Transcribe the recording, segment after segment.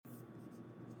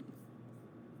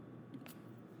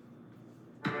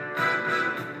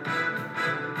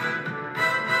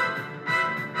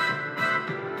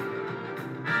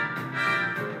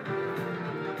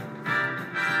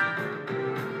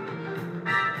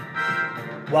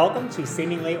Welcome to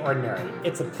Seemingly Ordinary.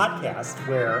 It's a podcast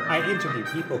where I interview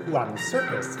people who on the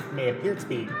surface may appear to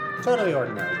be totally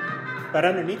ordinary, but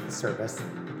underneath the surface,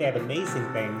 they have amazing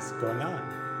things going on.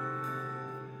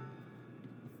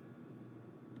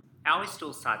 Allie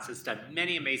Stolzatz has done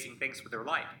many amazing things with her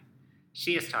life.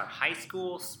 She has taught high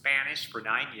school Spanish for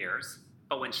 9 years,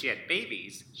 but when she had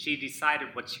babies, she decided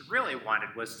what she really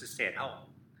wanted was to stay at home.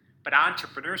 But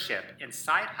entrepreneurship and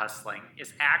side hustling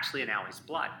is actually in Allie's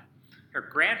blood. Her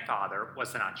grandfather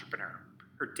was an entrepreneur.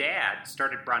 Her dad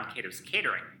started Broncato's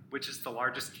Catering, which is the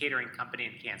largest catering company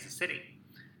in Kansas City.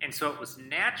 And so it was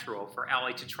natural for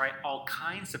Allie to try all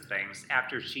kinds of things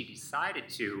after she decided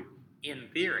to, in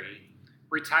theory,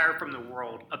 retire from the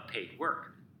world of paid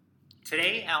work.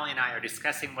 Today, Allie and I are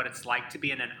discussing what it's like to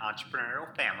be in an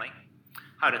entrepreneurial family,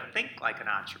 how to think like an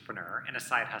entrepreneur and a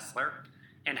side hustler,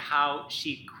 and how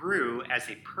she grew as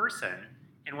a person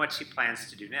and what she plans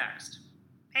to do next.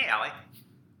 Hey, Allie.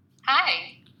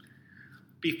 Hi.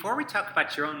 Before we talk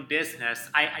about your own business,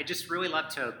 I just really love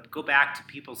to go back to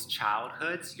people's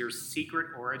childhoods, your secret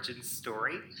origin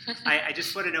story. I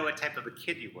just want to know what type of a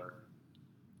kid you were.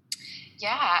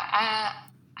 Yeah,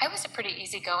 I was a pretty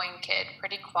easygoing kid,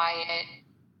 pretty quiet,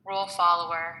 rule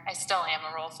follower. I still am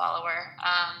a rule follower.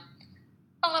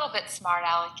 A little bit smart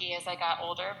alecky as I got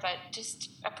older, but just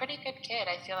a pretty good kid.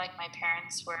 I feel like my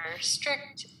parents were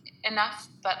strict enough,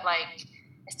 but I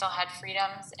still had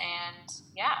freedoms, and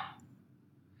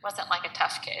wasn't like a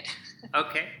tough kid.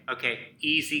 Okay.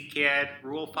 Easy kid,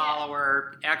 rule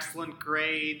follower, excellent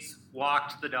grades,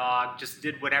 walked the dog, just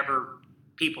did whatever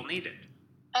people needed.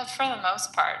 For the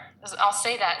most part. I'll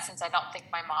say that since I don't think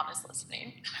my mom is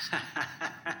listening.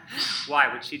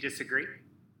 Why? Would she disagree?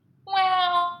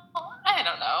 Well, I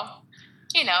don't know.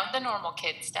 You know, the normal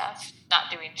kid stuff,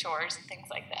 not doing chores and things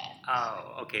like that.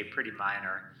 Oh, okay, pretty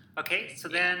minor. Okay, so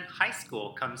then high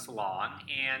school comes along,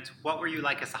 and what were you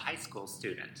like as a high school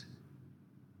student?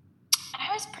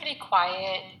 I was pretty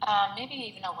quiet, maybe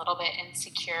even a little bit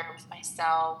insecure with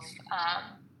myself.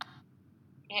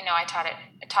 I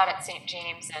taught at St.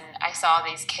 James, and I saw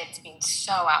these kids being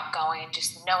so outgoing,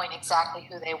 just knowing exactly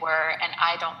who they were, and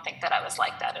I don't think that I was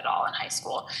like that at all in high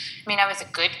school. I mean, I was a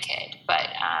good kid, but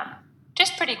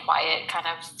just pretty quiet, kind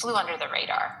of flew under the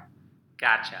radar.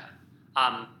 Gotcha.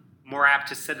 More apt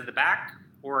to sit in the back,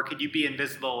 or could you be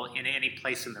invisible in any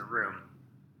place in the room?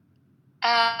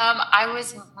 I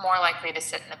was more likely to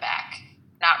sit in the back,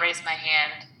 not raise my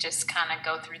hand, just kind of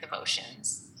go through the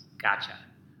motions. Gotcha.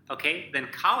 Okay, then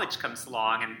college comes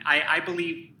along, and I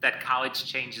believe that college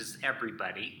changes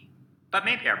everybody, but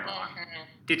maybe I'm wrong. Mm-hmm.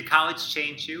 Did college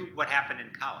change you? What happened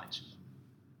in college?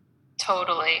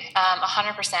 Totally,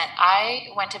 100%. I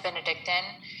went to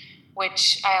Benedictine,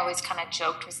 which I always kind of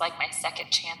joked was like my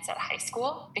second chance at high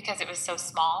school because it was so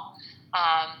small,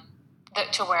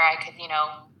 to where I could,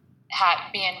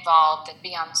 be involved and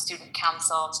be on student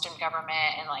council and student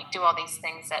government and do all these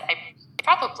things that I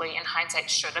probably in hindsight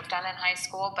should have done in high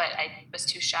school, but I was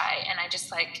too shy. And I just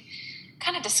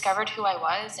kind of discovered who I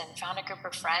was and found a group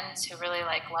of friends who really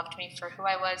loved me for who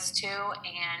I was too.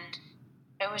 And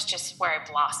it was just where I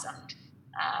blossomed.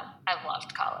 I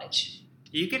loved college.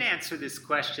 You can answer this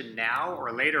question now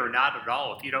or later or not at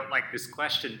all if you don't like this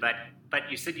question, but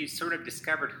you said you sort of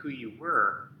discovered who you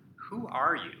were. Who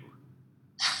are you?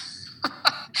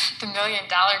 The $1 million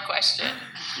question.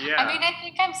 Yeah. I mean, I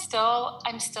think I'm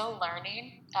still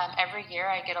learning. Every year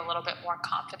I get a little bit more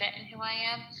confident in who I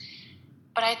am.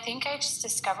 But I think I just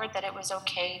discovered that it was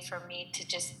okay for me to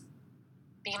just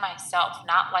be myself,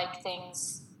 not like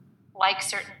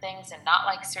certain things and not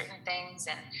like certain things.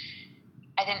 And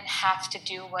I didn't have to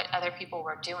do what other people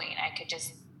were doing. I could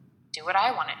just do what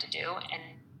I wanted to do and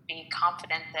be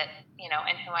confident that,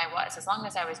 in who I was. As long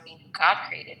as I was being who God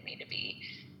created me to be,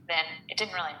 then it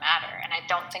didn't really matter. And I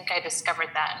don't think I discovered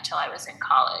that until I was in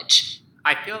college.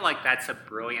 I feel like that's a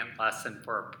brilliant lesson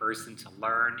for a person to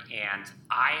learn, and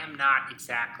I am not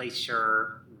exactly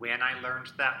sure when I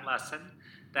learned that lesson,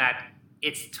 that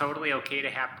it's totally okay to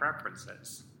have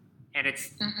preferences. And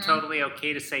it's totally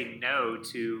okay to say no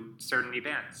to certain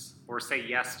events or say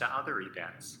yes to other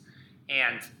events.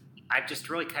 And I've just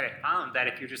really kind of found that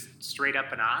if you're just straight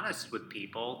up and honest with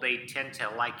people, they tend to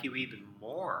like you even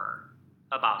more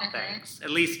about things. At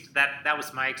least that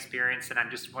was my experience, and I'm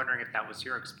just wondering if that was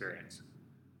your experience.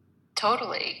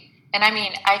 Totally. And I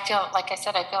mean, I feel like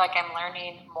I'm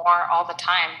learning more all the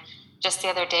time. Just the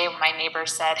other day when my neighbor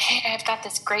said, "Hey, I've got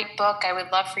this great book. I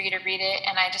would love for you to read it."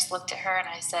 And I just looked at her and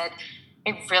I said,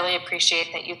 "I really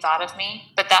appreciate that you thought of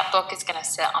me, but that book is going to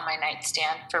sit on my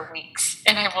nightstand for weeks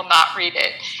and I will not read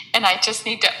it. And I just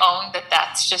need to own that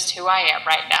that's just who I am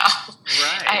right now.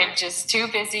 Right. I am just too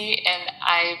busy and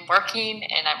I'm working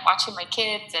and I'm watching my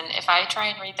kids. And if I try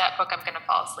and read that book, I'm going to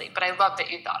fall asleep. But I love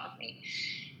that you thought of me.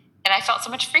 And I felt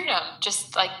so much freedom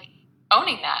just like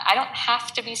owning that. I don't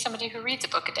have to be somebody who reads a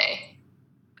book a day.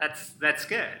 That's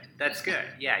good. That's good.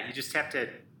 Yeah, you just have to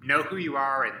know who you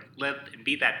are and live and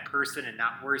be that person and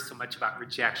not worry so much about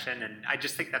rejection. And I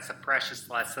just think that's a precious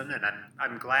lesson, and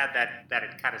I'm glad that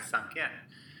it kind of sunk in.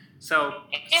 So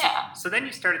then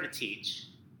you started to teach,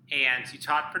 and you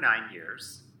taught for 9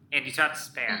 years, and you taught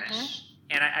Spanish.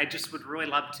 Mm-hmm. And I just would really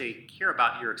love to hear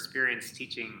about your experience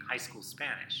teaching high school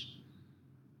Spanish.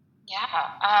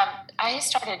 Yeah, I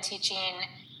started teaching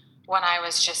when I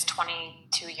was just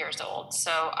 22 years old.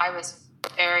 So I was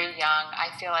very young. I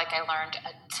feel like I learned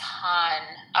a ton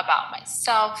about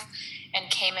myself and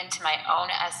came into my own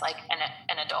as like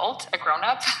an adult, a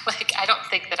grown-up. Like, I don't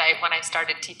think that when I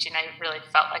started teaching, I really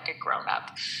felt like a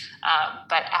grown-up.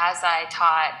 But as I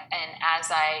taught and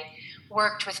as I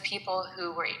worked with people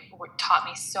who taught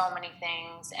me so many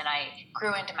things, and I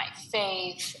grew into my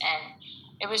faith, and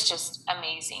it was just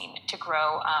amazing to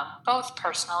grow both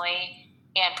personally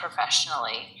and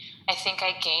professionally. I think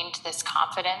I gained this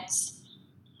confidence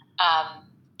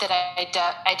that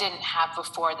I didn't have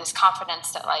before, this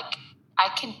confidence that like I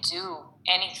can do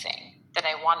anything that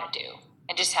I want to do.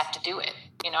 I just have to do it.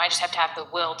 I just have to have the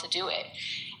will to do it.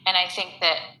 And I think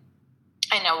that,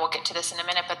 I know we'll get to this in a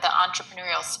minute, but the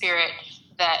entrepreneurial spirit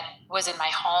that was in my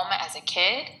home as a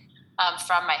kid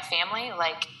from my family,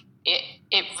 like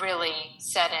it really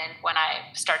set in when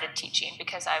I started teaching,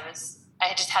 because I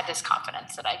just had this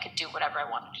confidence that I could do whatever I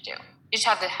wanted to do. You just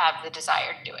have to have the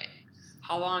desire to do it.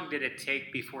 How long did it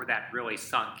take before that really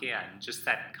sunk in, just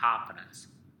that confidence?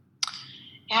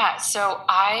 Yeah, so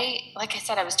like I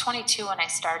said, I was 22 when I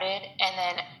started, and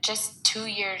then just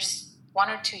 1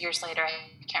 or 2 years later,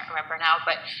 I can't remember now,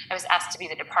 but I was asked to be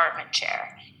the department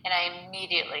chair. And I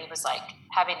immediately was like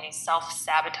having these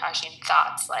self-sabotaging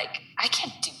thoughts, like, I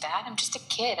can't do that. I'm just a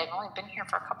kid. I've only been here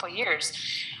for a couple of years.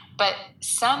 But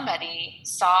somebody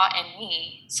saw in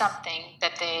me something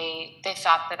that they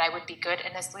thought that I would be good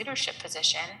in this leadership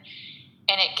position.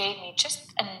 And it gave me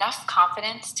just enough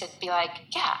confidence to be like,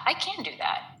 yeah, I can do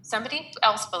that. Somebody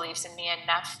else believes in me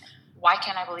enough. Why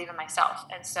can't I believe in myself?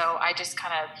 And so I just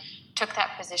kind of took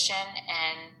that position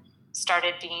and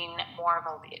started being more of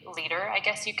a leader, I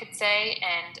guess you could say.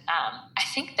 And I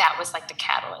think that was like the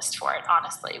catalyst for it,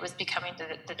 honestly. It was becoming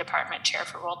the department chair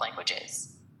for world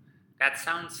languages. That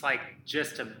sounds like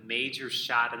just a major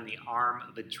shot in the arm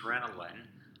of adrenaline.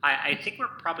 I think we're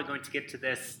probably going to get to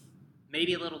this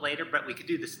maybe a little later, but we could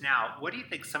do this now. What do you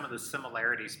think some of the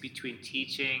similarities between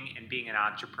teaching and being an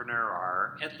entrepreneur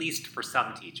are, at least for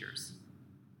some teachers?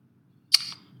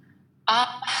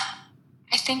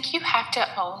 I think you have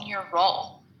to own your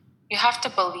role. You have to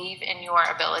believe in your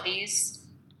abilities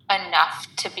enough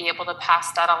to be able to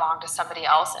pass that along to somebody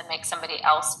else and make somebody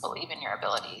else believe in your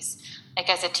abilities. Like,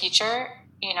 as a teacher,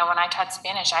 when I taught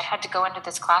Spanish, I had to go into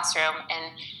this classroom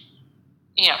and,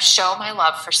 show my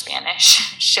love for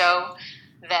Spanish, show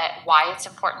that why it's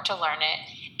important to learn it,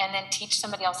 and then teach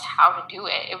somebody else how to do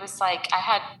it. It was like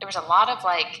there was a lot of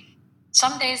like,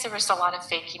 some days there was a lot of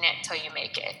faking it till you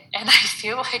make it. And I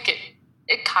feel like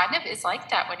it kind of is like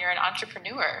that when you're an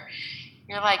entrepreneur.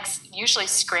 You're like usually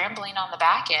scrambling on the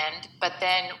back end, but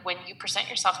then when you present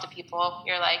yourself to people,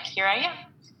 you're like, here I am.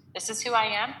 This is who I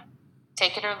am.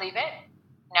 Take it or leave it.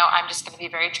 No, I'm just going to be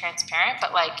very transparent,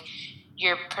 but like,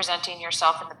 you're presenting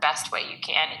yourself in the best way you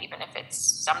can, even if it's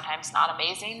sometimes not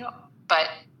amazing. But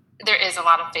there is a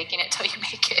lot of faking it till you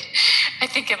make it, I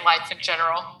think, in life in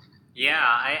general. Yeah,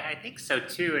 I think so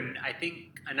too. And I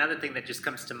think another thing that just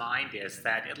comes to mind is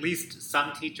that at least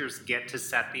some teachers get to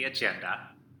set the agenda.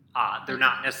 They're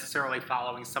not necessarily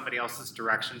following somebody else's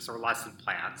directions or lesson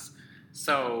plans.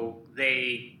 So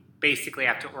they basically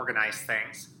have to organize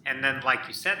things. And then, like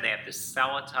you said, they have to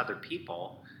sell it to other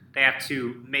people. They have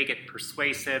to make it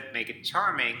persuasive, make it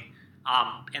charming.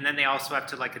 And then they also have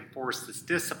to like enforce this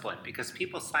discipline, because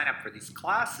people sign up for these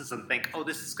classes and think, oh,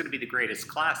 this is going to be the greatest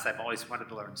class. I've always wanted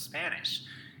to learn Spanish.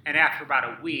 And after about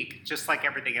a week, just like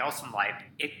everything else in life,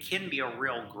 it can be a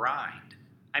real grind.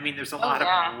 I mean, there's a lot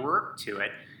of work to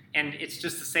it. And it's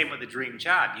just the same with a dream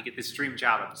job. You get this dream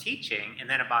job of teaching, and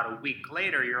then about a week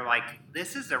later, you're like,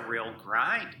 this is a real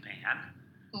grind, man.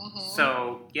 Mm-hmm.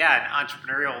 So, yeah, an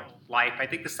entrepreneurial life, I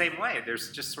think the same way.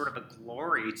 There's just sort of a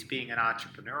glory to being an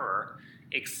entrepreneur,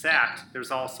 except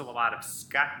there's also a lot of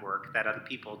scut work that other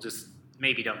people just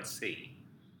maybe don't see.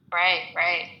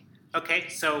 Right. Okay,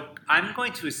 so I'm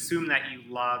going to assume that you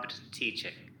loved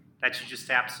teaching, that you just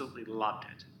absolutely loved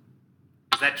it.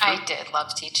 Is that true? I did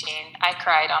love teaching. I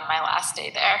cried on my last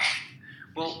day there.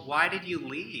 Well, why did you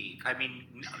leave? I mean,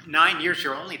 9 years,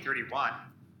 you're only 31.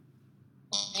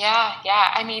 Yeah.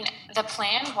 I mean, the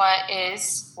plan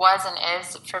was and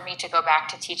is for me to go back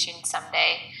to teaching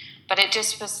someday, but it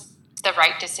just was the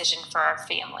right decision for our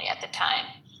family at the time.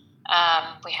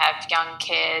 We have young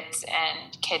kids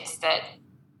and kids that,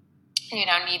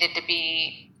 needed to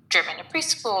be driven to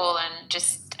preschool, and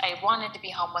just I wanted to be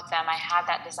home with them. I had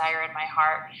that desire in my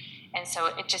heart, and so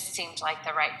it just seemed like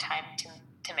the right time to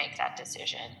make that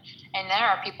decision. And there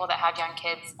are people that have young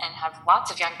kids and have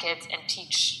lots of young kids and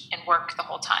teach and work the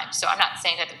whole time. So I'm not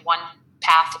saying that one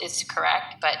path is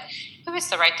correct, but it was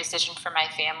the right decision for my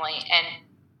family, and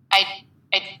I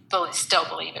still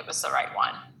believe it was the right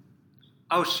one.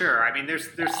 Oh, sure. I mean, there's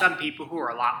some people who are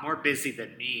a lot more busy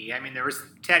than me. I mean, there was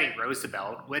Teddy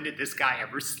Roosevelt. When did this guy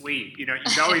ever sleep? You'd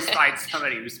always find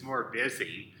somebody who's more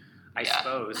busy, I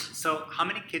suppose. So how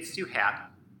many kids do you have?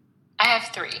 I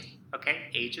have 3. Okay,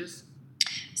 ages?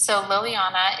 So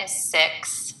Liliana is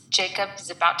 6, Jacob is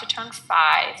about to turn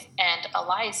 5, and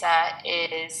Eliza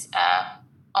is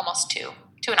almost 2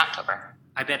 in October.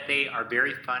 I bet they are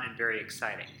very fun and very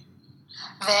exciting.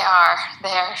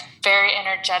 They're very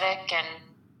energetic, and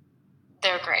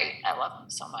they're great. I love them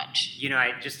so much.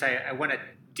 I want to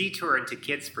detour into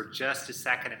kids for just a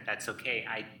second, if that's okay.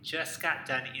 I just got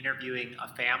done interviewing a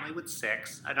family with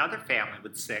 6, another family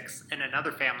with 6, and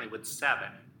another family with 7.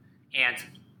 And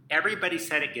everybody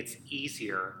said it gets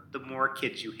easier the more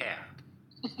kids you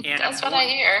have. And that's what I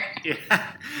hear.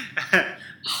 Yeah.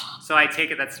 So I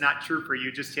take it that's not true for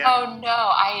you just yet? Oh,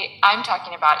 no. I'm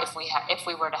talking about if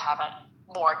we were to have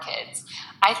more kids.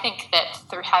 I think that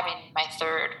through having my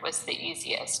 3rd was the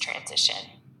easiest transition.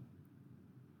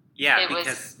 Yeah,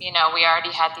 because we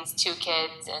already had these 2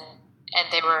 kids, and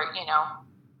they were,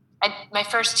 my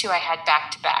first 2 I had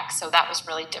back to back, so that was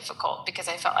really difficult because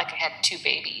I felt like I had 2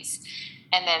 babies.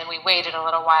 And then we waited a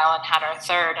little while and had our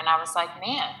 3rd, and I was like,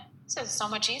 man, this is so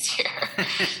much easier.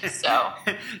 So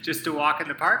just to walk in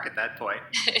the park at that point.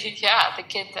 Yeah,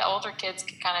 the older kids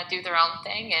could kind of do their own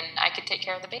thing, and I could take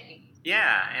care of the baby.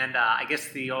 Yeah, and I guess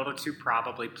the older 2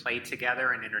 probably play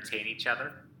together and entertain each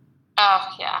other.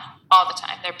 Oh, yeah, all the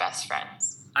time. They're best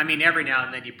friends. I mean, every now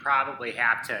and then you probably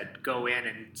have to go in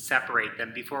and separate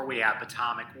them before we have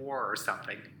atomic war or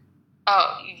something.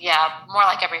 Oh, yeah, more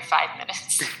like every 5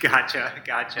 minutes. Gotcha.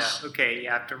 Okay, you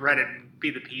have to run it and be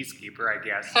the peacekeeper, I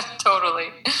guess. Totally.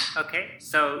 Okay,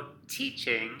 so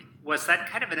teaching, was that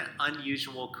kind of an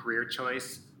unusual career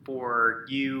choice for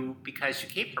you because you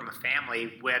came from a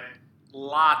family with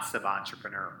lots of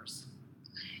entrepreneurs?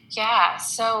 Yeah,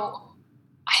 so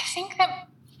I think that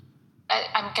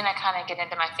I'm going to kind of get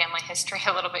into my family history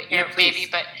a little bit here, maybe,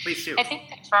 but please do. I think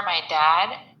that for my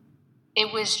dad,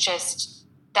 it was just,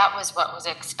 that was what was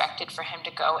expected for him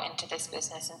to go into this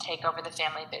business and take over the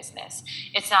family business.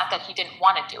 It's not that he didn't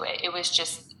want to do it. It was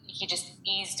just, he just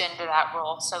eased into that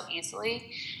role so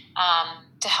easily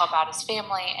to help out his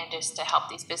family and just to help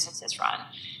these businesses run.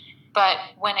 But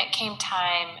when it came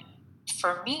time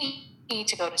for me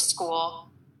to go to school,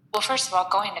 well, first of all,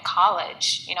 going to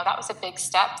college, that was a big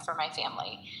step for my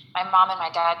family. My mom and my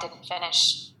dad didn't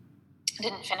finish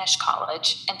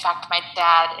college. In fact, my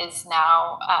dad is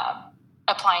now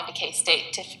applying to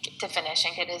K-State to finish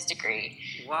and get his degree.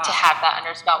 Wow. To have that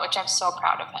under his belt, which I'm so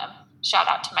proud of him. Shout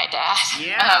out to my dad.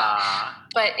 Yeah.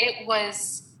 But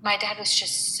my dad was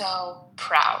just so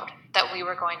proud that we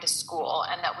were going to school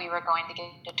and that we were going to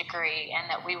get a degree and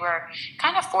that we were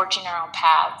kind of forging our own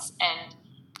paths. And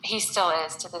he still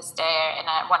is to this day. And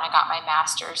when I got my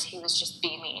master's, he was just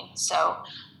beaming. So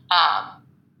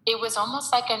it was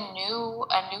almost like a new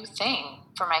thing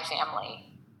for my family.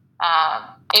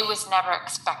 It was never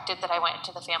expected that I went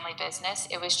into the family business.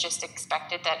 It was just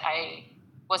expected that I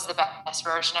was the best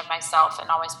version of myself and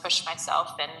always pushed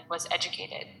myself and was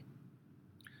educated.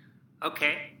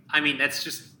 Okay. I mean, that's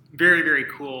just very, very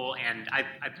cool. And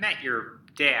I've met your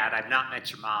dad. I've not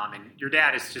met your mom. And your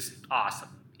dad is just awesome.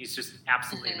 He's just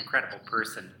absolutely an incredible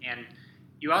person. And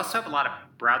you also have a lot of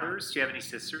brothers. Do you have any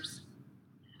sisters?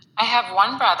 I have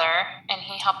one brother, and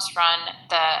he helps run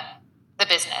the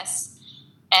business.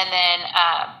 And then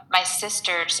my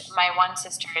one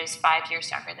sister is 5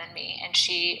 years younger than me, and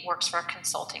she works for a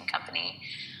consulting company.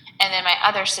 And then my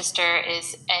other sister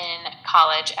is in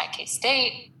college at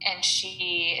K-State, and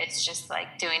she is just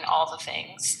like doing all the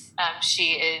things.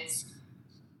 She's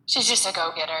just a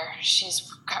go-getter.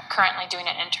 She's currently doing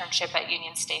an internship at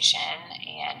Union Station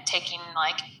and taking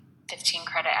like 15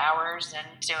 credit hours and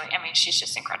doing, I mean, she's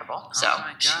just incredible. So oh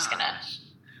my she's going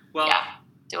well, to,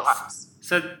 do a lot.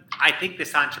 So I think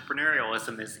this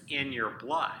entrepreneurialism is in your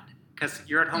blood because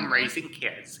you're at home raising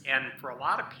kids. And for a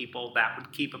lot of people, that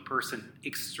would keep a person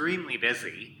extremely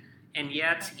busy. And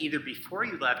yet, either before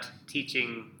you left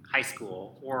teaching high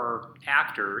school or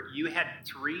after, you had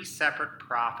 3 separate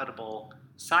profitable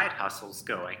side hustles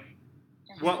going.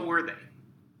 What were they?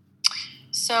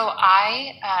 So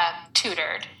I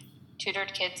tutored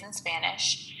kids in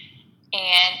Spanish,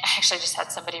 and I actually just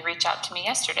had somebody reach out to me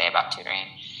yesterday about tutoring.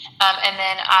 And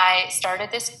then I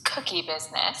started this cookie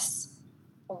business,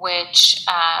 which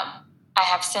I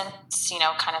have since,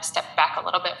 kind of stepped back a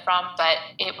little bit from, but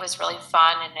it was really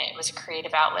fun and it was a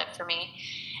creative outlet for me.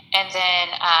 And then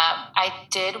I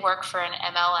did work for an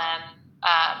MLM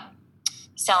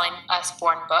selling us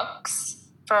born books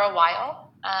for a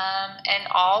while, and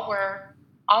all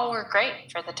were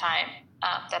great for the time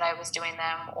that I was doing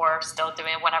them, or still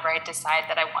doing. Whenever I decide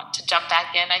that I want to jump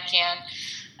back in, I can.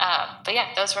 But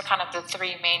yeah, those were kind of the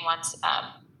 3 main ones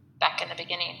back in the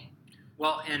beginning.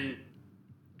 Well, and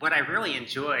what I really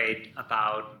enjoyed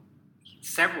about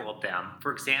several of them,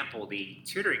 for example, the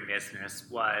tutoring business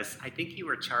was, I think you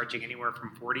were charging anywhere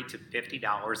from $40 to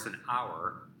 $50 an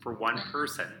hour for one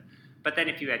person. But then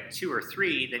if you had 2 or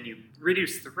 3, then you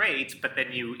reduced the rates, but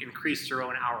then you increased your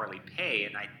own hourly pay.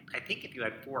 And I think if you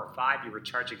had 4 or 5, you were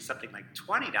charging something like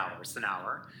 $20 an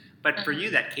hour. But for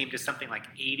you, that came to something like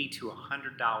 $80 to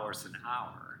 $100 an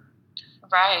hour.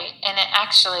 Right. And it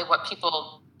actually, what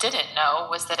people didn't know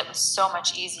was that it was so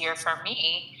much easier for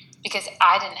me because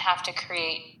I didn't have to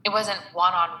create, it wasn't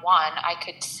one-on-one. I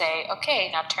could say, okay,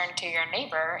 now turn to your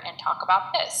neighbor and talk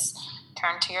about this.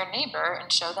 Turn to your neighbor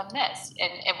and show them this.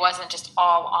 And it wasn't just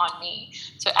all on me.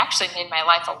 So it actually made my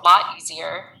life a lot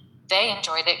easier. They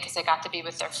enjoyed it because they got to be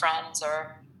with their friends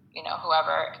or,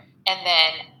 whoever. And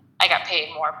then I got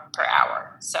paid more per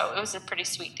hour. So it was a pretty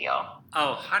sweet deal.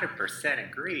 Oh, 100%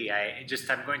 agree.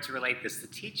 I'm going to relate this to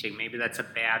teaching. Maybe that's a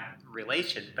bad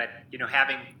relation, but,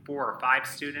 having 4 or 5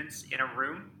 students in a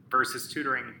room versus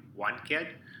tutoring one kid,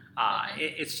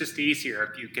 it's just easier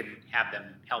if you can have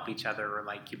them help each other, or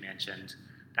like you mentioned,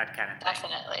 that kind of thing.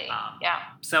 Definitely, yeah.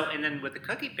 So, and then with the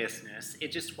cookie business,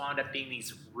 it just wound up being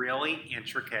these really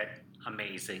intricate,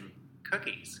 amazing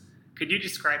cookies. Could you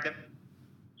describe them?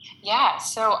 Yeah,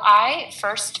 so I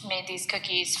first made these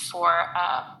cookies for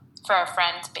a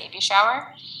friend's baby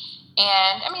shower,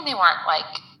 and I mean, they weren't like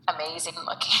amazing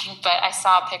looking, but I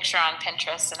saw a picture on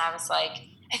Pinterest and I was like,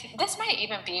 this might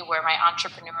even be where my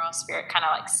entrepreneurial spirit kind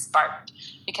of like sparked,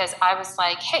 because I was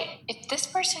like, hey, if this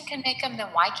person can make them, then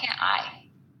why can't I?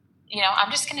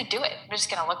 I'm just going to do it. I'm just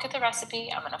going to look at the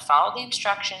recipe. I'm going to follow the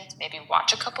instructions, maybe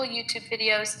watch a couple YouTube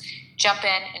videos, jump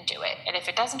in and do it. And if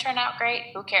it doesn't turn out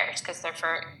great, who cares? Because they're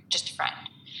for just a friend.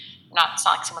 It's not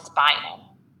like someone's buying them.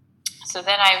 So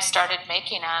then I started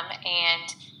making them,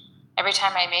 and every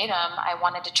time I made them, I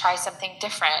wanted to try something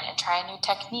different and try a new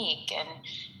technique and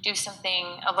do something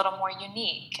a little more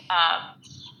unique.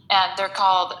 And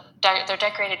they're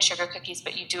decorated sugar cookies,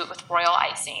 but you do it with royal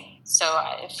icing. So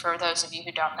for those of you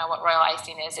who don't know what royal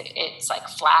icing is, it's like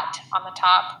flat on the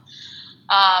top.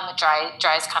 It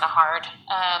dries kind of hard.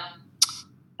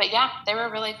 But yeah, they were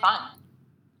really fun.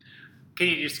 Can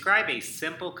you describe a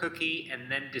simple cookie and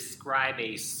then describe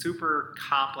a super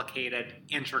complicated,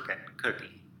 intricate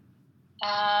cookie?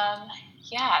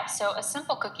 Yeah, so a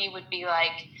simple cookie would be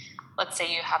like, let's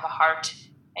say you have a heart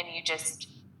and you just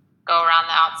go around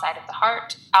the outside of the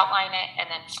heart, outline it, and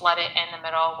then flood it in the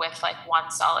middle with like one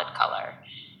solid color.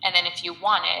 And then if you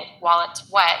wanted, while it's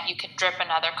wet, you could drip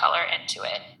another color into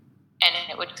it. And then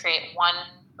it would create one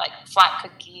like flat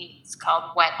cookie. It's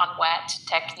called wet on wet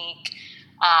technique.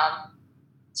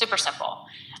 Super simple.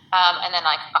 And then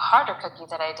like a harder cookie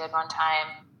that I did one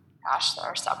time, gosh, there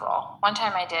are several. One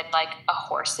time I did like a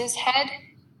horse's head,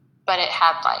 but it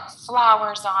had like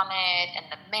flowers on it and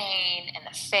the mane and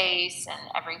the face and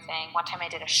everything. One time I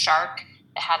did a shark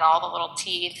that had all the little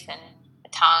teeth and the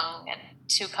tongue and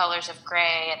 2 colors of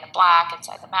gray and the black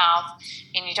inside the mouth.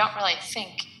 And you don't really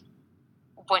think,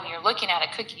 when you're looking at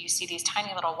a cookie, you see these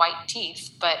tiny little white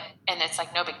teeth, and it's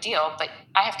like no big deal, but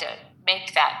I have to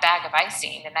make that bag of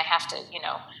icing, and I have to,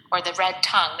 or the red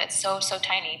tongue that's so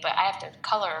tiny, but I have to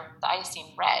color the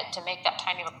icing red to make that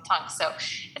tiny little tongue. So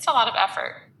it's a lot of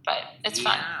effort, but it's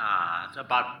fun. Yeah,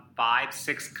 about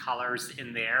 5-6 colors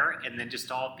in there, and then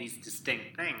just all these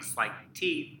distinct things like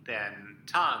teeth and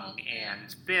tongue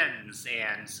and fins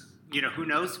and, who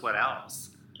knows what else.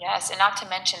 Yes, and not to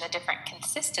mention the different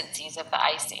consistencies of the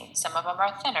icing. Some of them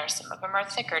are thinner, some of them are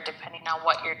thicker, depending on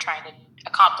what you're trying to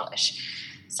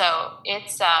accomplish. So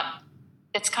it's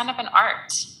it's kind of an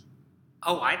art.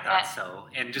 Oh, I thought so.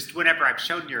 And just whenever I've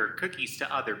shown your cookies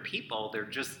to other people, they're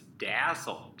just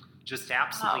dazzled, just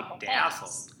absolutely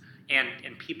dazzled. Thanks.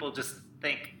 And people just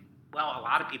think, well, a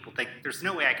lot of people think there's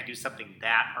no way I could do something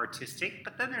that artistic,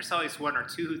 but then there's always one or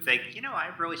two who think, I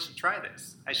really should try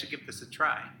this. I should give this a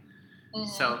try. Mm-hmm.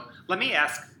 So let me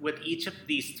ask, with each of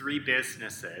these three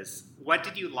businesses, what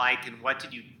did you like and what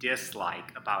did you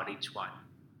dislike about each one?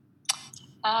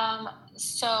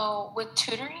 So with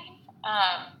tutoring,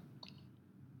 I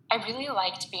really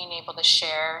liked being able to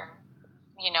share,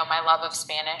 my love of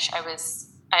Spanish. I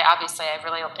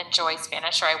really enjoy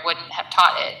Spanish, or I wouldn't have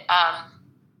taught it.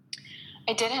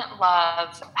 I didn't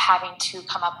love having to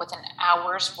come up with an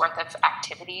hour's worth of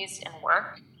activities and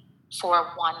work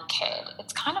for one kid.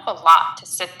 It's kind of a lot to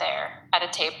sit there at a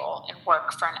table and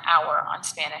work for an hour on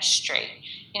Spanish straight.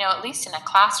 At least in a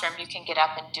classroom, you can get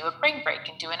up and do a brain break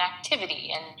and do an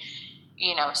activity and,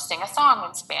 sing a song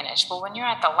in Spanish. But when you're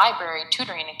at the library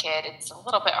tutoring a kid, it's a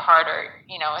little bit harder.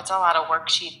 It's a lot of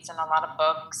worksheets and a lot of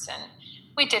books. And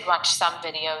we did watch some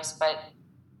videos, but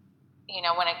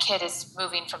when a kid is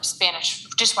moving from Spanish,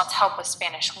 just wants help with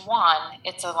Spanish 1,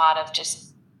 it's a lot of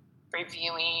just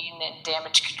reviewing and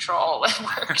damage control and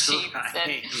worksheets.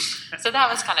 Right. And so that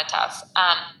was kind of tough.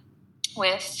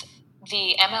 With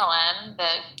the MLM,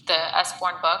 the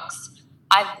Usborne books,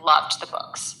 I loved the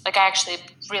books. I actually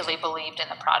really believed in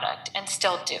the product and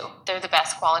still do. They're the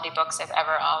best quality books I've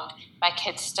ever owned. My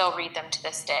kids still read them to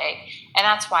this day. And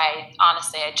that's why,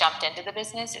 honestly, I jumped into the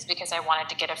business, is because I wanted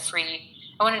to get a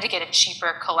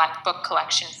cheaper book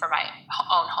collection for my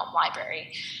own home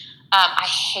library. I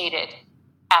hated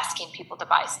asking people to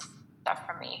buy stuff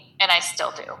from me, and I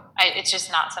still do. It's just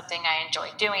not something I enjoy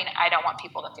doing. I don't want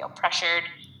people to feel pressured.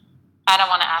 I don't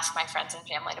want to ask my friends and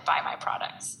family to buy my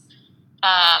products.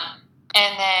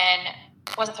 And then,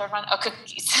 what's the third one? Oh,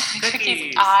 cookies.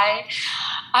 Cookies. I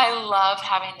love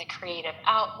having the creative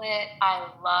outlet. I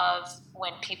love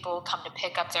when people come to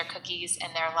pick up their cookies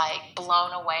and they're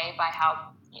blown away by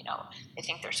how, they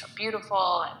think they're so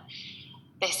beautiful, and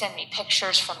they send me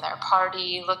pictures from their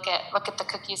party. Look at the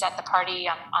cookies at the party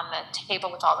on the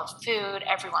table with all the food.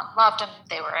 Everyone loved them.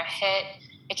 They were a hit.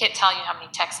 I can't tell you how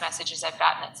many text messages I've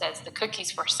gotten that says the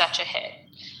cookies were such a hit.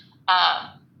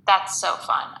 That's so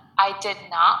fun. I did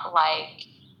not like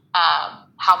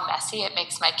how messy it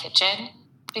makes my kitchen,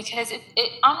 because it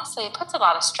honestly, it puts a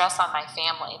lot of stress on my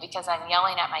family, because I'm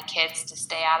yelling at my kids to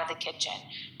stay out of the kitchen.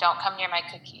 Don't come near my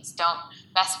cookies. Don't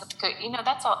mess with the cookies.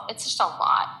 That's all. It's just a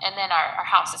lot. And then our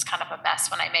house is kind of a mess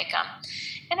when I make them.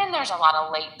 And then there's a lot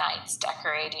of late nights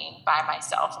decorating by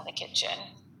myself in the kitchen.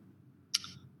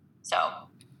 So.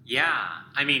 Yeah,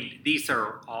 I mean, these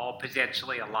are all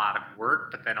potentially a lot of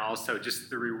work, but then also just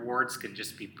the rewards can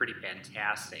just be pretty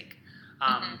fantastic.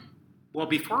 Well,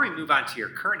 before we move on to your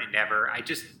current endeavor, I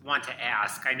just want to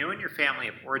ask, I know in your family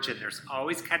of origin, there's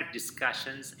always kind of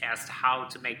discussions as to how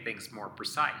to make things more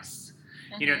precise.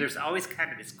 There's always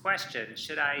kind of this question,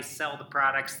 should I sell the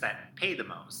products that pay the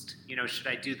most? Should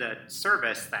I do the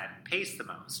service that pays the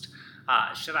most?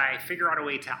 Should I figure out a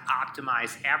way to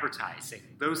optimize advertising?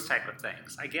 Those type of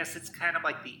things. I guess it's kind of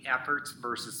like the effort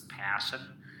versus passion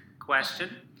question.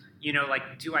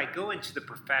 Do I go into the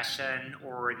profession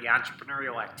or the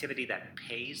entrepreneurial activity that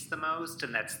pays the most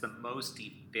and that's the most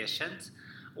efficient?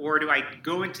 Or do I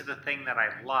go into the thing that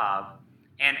I love?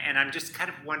 And I'm just kind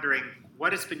of wondering,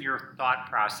 what has been your thought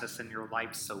process in your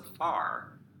life so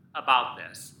far about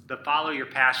this? The follow your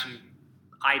passion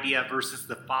idea versus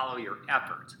the follow your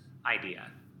effort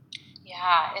idea.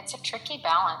 Yeah, it's a tricky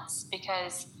balance,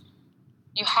 because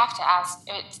you have to ask,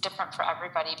 it's different for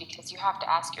everybody, because you have to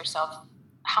ask yourself,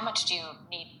 how much do you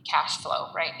need cash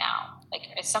flow right now?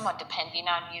 Is someone depending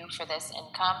on you for this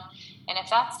income? And if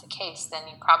that's the case, then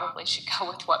you probably should go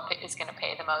with what is going to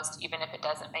pay the most, even if it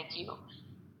doesn't make you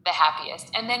the happiest.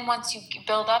 And then once you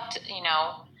build up,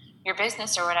 your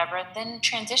business or whatever, then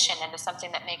transition into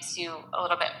something that makes you a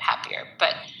little bit happier.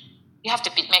 But you have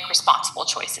to make responsible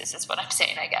choices, is what I'm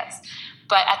saying, I guess.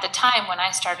 But at the time when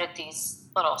I started these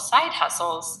little side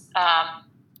hustles, I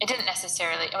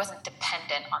wasn't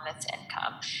dependent on this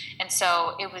income. And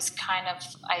so it was kind of,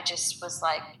 I just was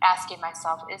asking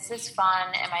myself, is this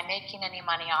fun? Am I making any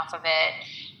money off of it?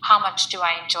 How much do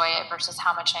I enjoy it versus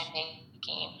how much I'm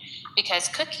making? Because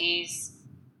cookies,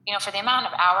 for the amount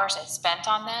of hours I spent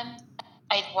on them,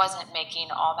 I wasn't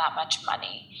making all that much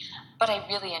money. But I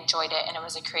really enjoyed it, and it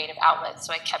was a creative outlet,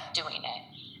 so I kept doing it.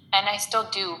 And I still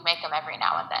do make them every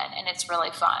now and then, and it's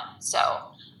really fun.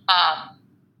 So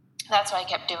that's why I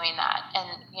kept doing that.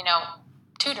 And,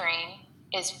 tutoring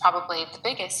is probably the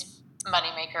biggest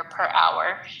moneymaker per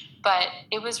hour, But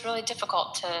it was really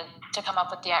difficult to come up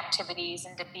with the activities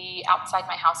and to be outside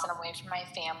my house and away from my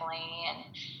family. And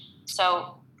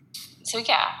so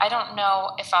yeah, I don't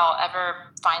know if I'll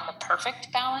ever find the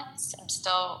perfect balance. I'm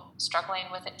still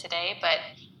struggling with it today, but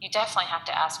you definitely have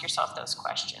to ask yourself those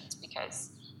questions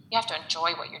because you have to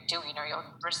enjoy what you're doing or you'll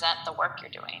resent the work you're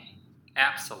doing.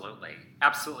 Absolutely.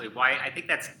 Absolutely. Why I think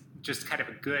that's just kind of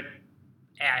a good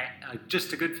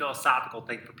philosophical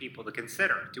thing for people to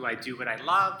consider. Do I do what I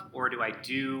love or do I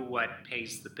do what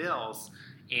pays the bills?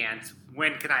 And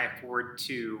when can I afford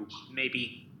to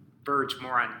maybe verge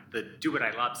more on the do what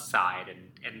I love side?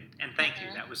 And thank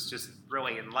you. That was just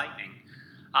really enlightening.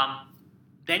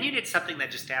 Then you did something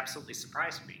that just absolutely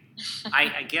surprised me.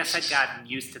 I guess I'd gotten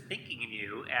used to thinking of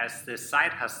you as this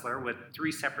side hustler with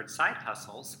 3 separate side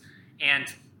hustles,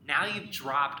 and now you've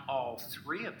dropped all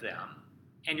 3 of them,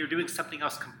 and you're doing something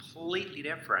else completely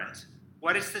different.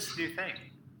 What is this new thing?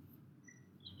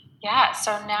 Yeah,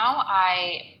 so now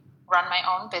I run my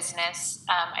own business.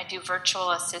 I do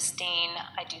virtual assisting.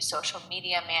 I do social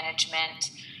media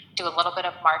management, do a little bit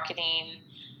of marketing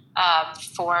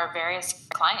for various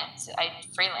clients. I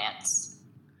freelance.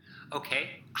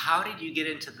 Okay. How did you get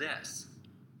into this?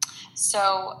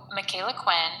 So Michaela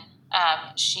Quinn,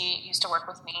 she used to work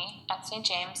with me at St.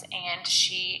 James, and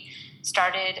she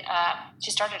started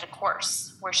a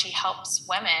course where she helps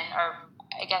women,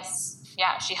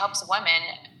 she helps women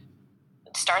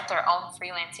start their own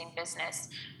freelancing business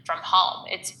from home.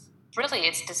 It's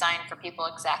designed for people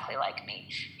exactly like me,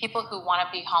 people who want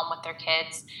to be home with their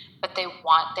kids, but they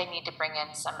need to bring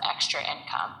in some extra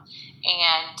income.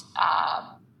 And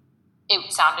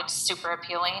it sounded super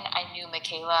appealing. I knew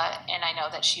Michaela, and I know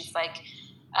that she's like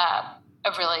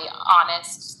a really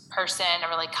honest person, a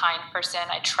really kind person.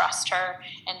 I trust her.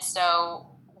 And so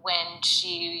when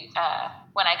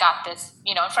I got this,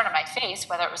 in front of my face,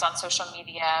 whether it was on social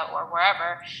media or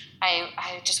wherever,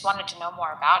 I just wanted to know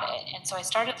more about it. And so I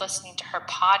started listening to her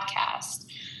podcast,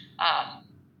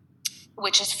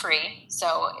 which is free.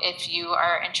 So if you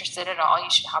are interested at all, you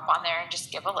should hop on there and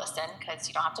just give a listen because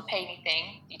you don't have to pay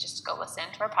anything. You just go listen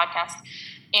to her podcast.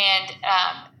 And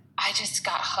I just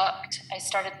got hooked. I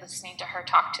started listening to her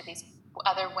talk to these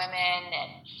other women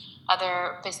and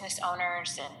other business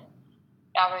owners, and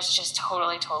I was just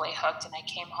totally hooked. And I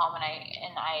came home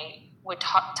and I would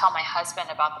tell my husband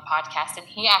about the podcast, and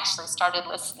he actually started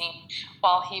listening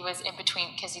while he was in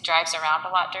between because he drives around a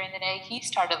lot during the day. He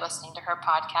started listening to her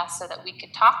podcast so that we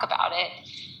could talk about it.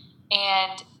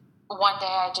 And one day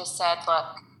I just said, "Look,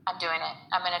 I'm doing it.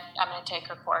 I'm gonna take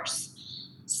her course."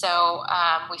 So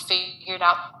we figured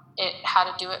out how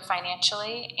to do it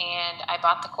financially, and I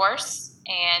bought the course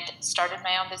and started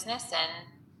my own business, and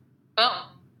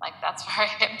boom. That's where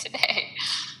I am today.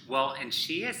 Well, and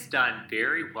she has done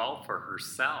very well for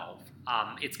herself.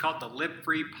 It's called the Live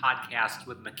Free Podcast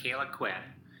with Michaela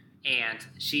Quinn, and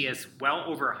she has well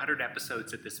over 100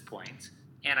 episodes at this point.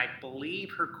 And I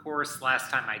believe her course,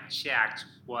 last time I checked,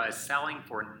 was selling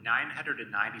for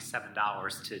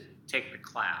 $997 to take the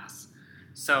class.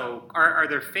 So are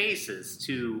there phases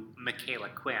to Michaela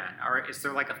Quinn? Or is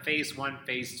there like a phase 1,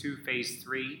 phase 2, phase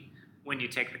 3 when you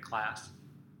take the class?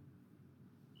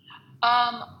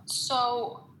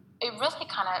 So it really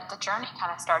the journey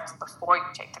starts before you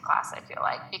take the class, I feel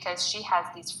like, because she has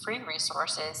these free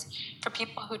resources for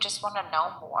people who just want to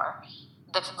know more.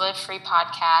 The Live Free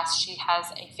podcast, she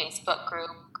has a Facebook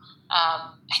group.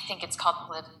 I think it's called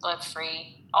Live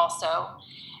Free also.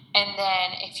 And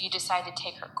then if you decide to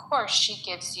take her course, she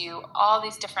gives you all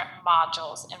these different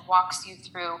modules and walks you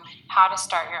through how to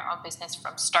start your own business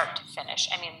from start to finish.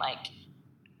 I mean,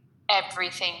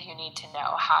 everything you need to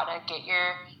know, how to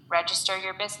register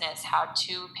your business, how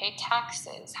to pay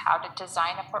taxes, how to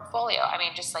design a portfolio. I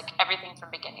mean, just everything from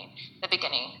the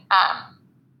beginning.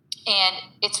 And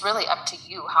it's really up to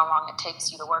you how long it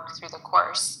takes you to work through the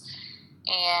course.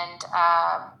 And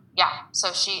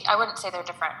so I wouldn't say they're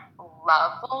different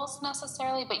levels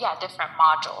necessarily, but different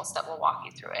modules that will walk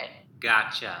you through it.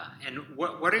 Gotcha. And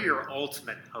what are your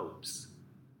ultimate hopes?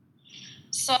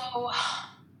 So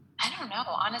I don't know.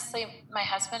 Honestly, my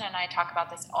husband and I talk about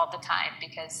this all the time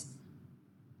because,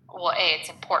 it's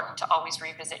important to always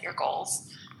revisit your goals,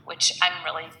 which I'm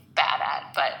really bad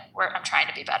at, but I'm trying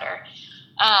to be better.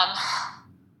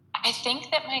 I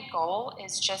think that my goal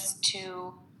is just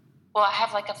to, I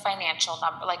have a financial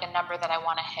number, a number that I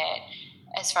want to hit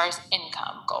as far as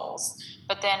income goals.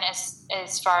 But then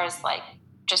as far as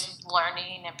just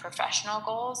learning and professional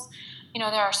goals,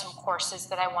 there are some courses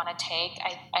that I want to take.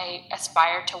 I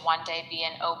aspire to one day be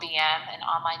an OBM, an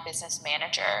online business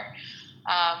manager,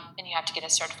 and you have to get a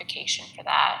certification for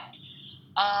that.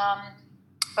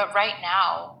 But right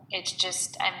now, it's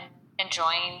just I'm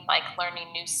enjoying like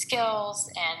learning new skills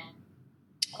and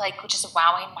like just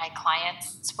wowing my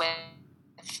clients with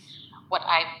what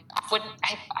I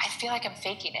feel like I'm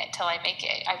faking it till I make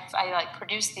it. I like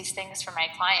produce these things for my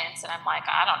clients and I'm like,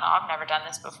 I don't know, I've never done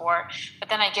this before. But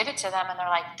then I give it to them and they're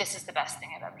like, this is the best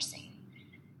thing I've ever seen.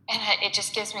 And it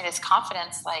just gives me this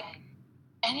confidence, like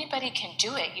anybody can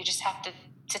do it. You just have to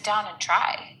sit down and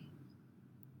try.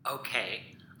 Okay.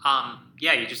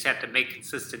 Yeah, you just have to make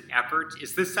consistent effort.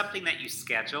 Is this something that you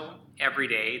schedule every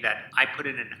day, that I put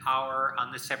in an hour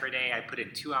on this every day, I put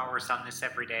in 2 hours on this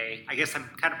every day? I guess I'm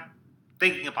kind of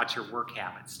thinking about your work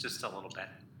habits just a little bit.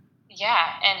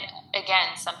 Yeah, and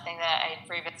again, something that I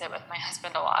revisit with my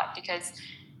husband a lot because,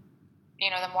 you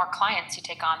know, the more clients you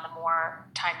take on, the more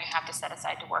time you have to set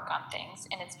aside to work on things.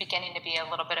 And it's beginning to be a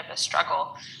little bit of a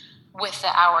struggle with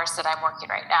the hours that I'm working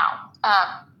right now.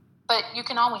 But you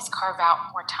can always carve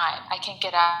out more time. I can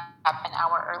get up an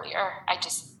hour earlier. I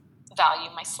just value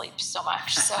my sleep so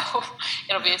much, so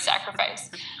it'll be a sacrifice.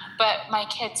 But my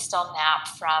kids still nap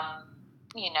from,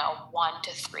 1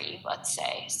 to 3, let's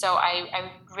say. So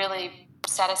I really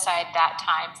set aside that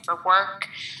time for work.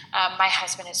 My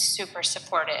husband is super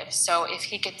supportive. So if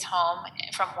he gets home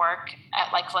from work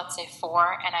at let's say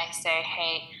 4 and I say,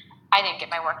 hey, I didn't get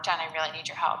my work done, I really need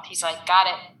your help. He's like, got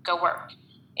it, go work.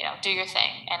 Do your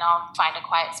thing. And I'll find a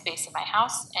quiet space in my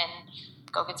house and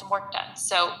go get some work done.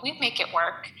 So we make it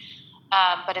work.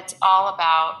 But it's all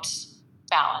about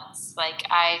balance.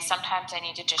 Sometimes I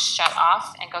need to just shut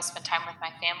off and go spend time with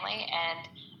my family. And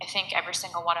I think every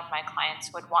single one of my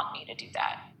clients would want me to do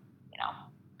that,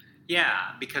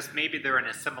 Yeah, because maybe they're in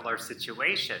a similar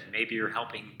situation. Maybe you're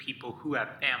helping people who have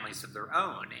families of their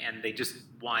own and they just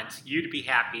want you to be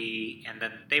happy and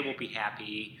then they will be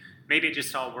happy. Maybe it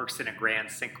just all works in a grand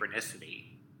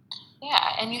synchronicity.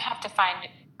 Yeah, and you have to find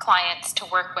clients to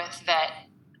work with that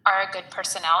are a good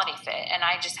personality fit. And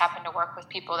I just happen to work with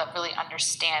people that really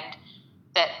understand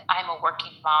that I'm a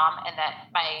working mom and that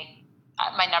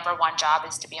my number one job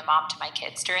is to be a mom to my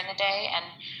kids during the day. And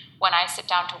when I sit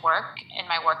down to work in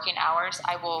my working hours,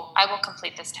 I will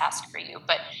complete this task for you.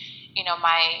 But,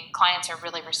 my clients are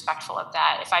really respectful of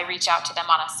that. If I reach out to them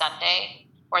on a Sunday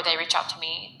or they reach out to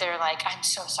me, they're like, I'm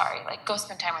so sorry, go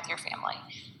spend time with your family.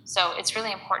 So it's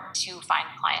really important to find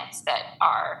clients that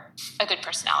are a good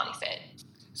personality fit.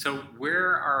 So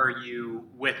where are you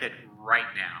with it right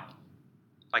now?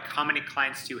 How many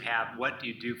clients do you have? What do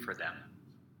you do for them?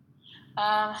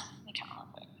 Let me count real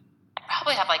quick. I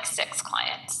probably have 6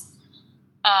 clients.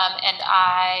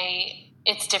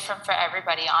 It's different for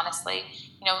everybody, honestly.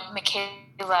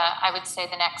 Michaela, I would say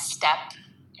the next step,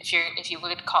 if you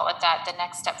would call it that, the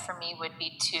next step for me would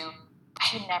be to, I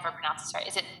could never pronounce this right.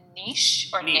 Is it niche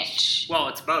or niche? Well,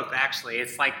 it's both, actually.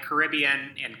 It's like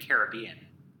Caribbean and Caribbean.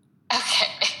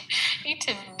 Okay. I need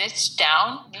to niche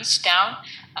down,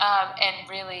 and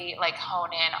really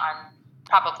hone in on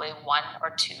probably 1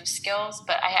 or 2 skills,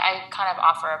 but I kind of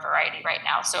offer a variety right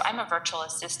now. So I'm a virtual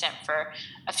assistant for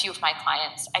a few of my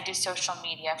clients. I do social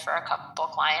media for a couple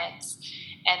clients.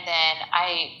 And then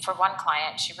for one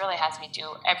client, she really has me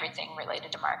do everything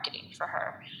related to marketing for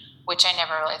her, which I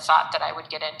never really thought that I would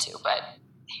get into, but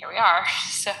here we are.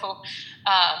 So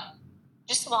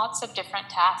just lots of different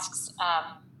tasks.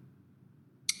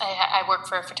 I work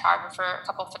for a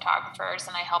couple of photographers,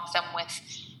 and I help them with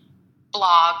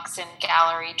blogs and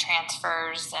gallery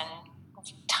transfers and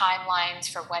timelines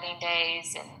for wedding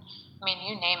days. And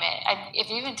you name it.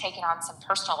 I've even taken on some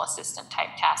personal assistant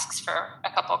type tasks for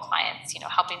a couple of clients,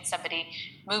 helping somebody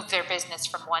move their business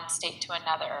from one state to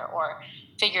another or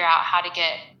figure out how to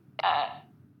get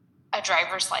a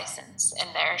driver's license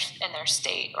in their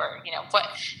state or,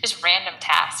 just random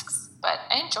tasks. But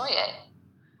I enjoy it.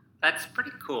 That's pretty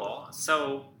cool.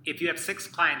 So if you have 6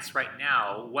 clients right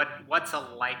now, what's a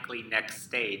likely next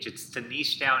stage? It's to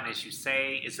niche down, as you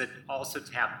say. Is it also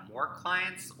to have more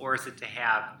clients, or is it to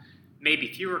have maybe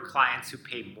fewer clients who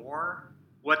pay more?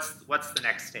 What's the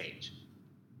next stage?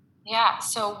 Yeah,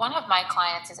 so one of my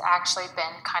clients has actually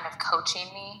been kind of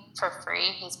coaching me for free.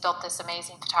 He's built this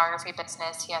amazing photography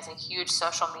business. He has a huge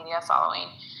social media following,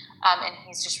 and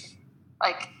he's just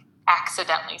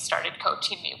accidentally started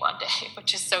coaching me one day,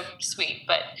 which is so sweet.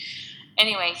 But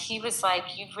anyway, he was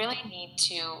like, you really need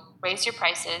to raise your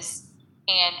prices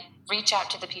and reach out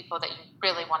to the people that you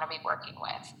really want to be working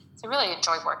with. So I really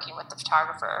enjoy working with the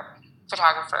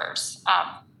photographers.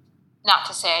 Not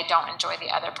to say I don't enjoy the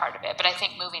other part of it, but I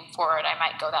think moving forward, I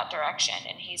might go that direction.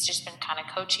 And he's just been kind of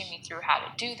coaching me through how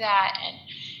to do that and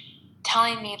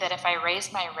telling me that if I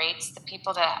raise my rates, the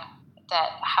people that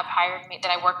have hired me,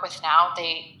 that I work with now,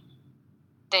 they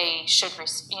should,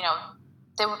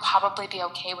 they would probably be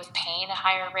okay with paying a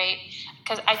higher rate.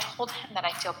 Because I told him that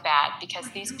I feel bad because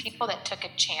these people that took a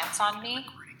chance on me,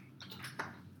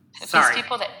 Sorry.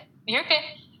 You're good.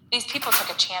 These people took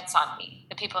a chance on me,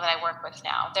 the people that I work with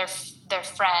now. They're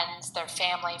friends, they're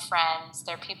family friends,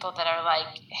 they're people that are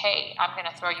like, hey, I'm going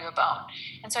to throw you a bone.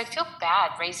 And so I feel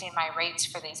bad raising my rates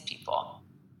for these people.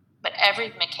 But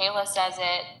Michaela says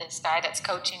it, this guy that's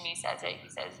coaching me says it. He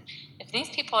says, if these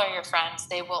people are your friends,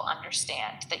 they will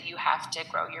understand that you have to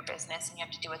grow your business and you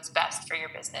have to do what's best for your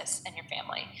business and your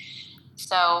family.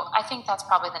 So I think that's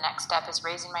probably the next step, is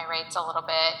raising my rates a little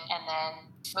bit, and then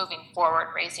moving forward,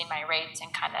 raising my rates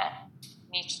and kind of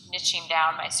niching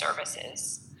down my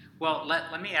services. Well,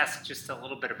 let me ask just a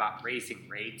little bit about raising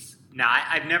rates. Now,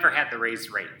 I've never had to raise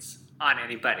rates on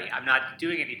anybody. I'm not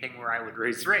doing anything where I would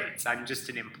raise rates. I'm just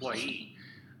an employee.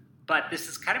 But this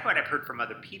is kind of what I've heard from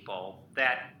other people,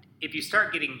 that if you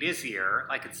start getting busier,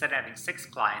 like instead of having 6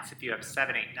 clients, if you have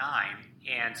 7, 8, 9,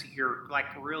 and you're like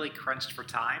really crunched for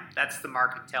time, that's the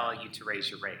market telling you to raise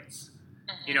your rates.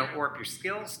 Mm-hmm. Or if your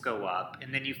skills go up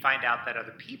and then you find out that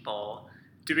other people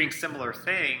doing similar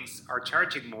things are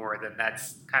charging more, then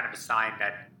that's kind of a sign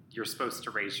that you're supposed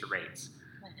to raise your rates.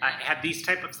 Mm-hmm. Have these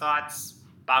type of thoughts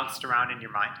bounced around in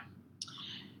your mind?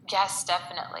 Yes,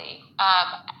 definitely.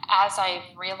 As I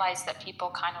realized that people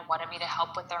kind of wanted me to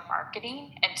help with their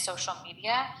marketing and social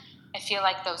media, I feel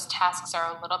like those tasks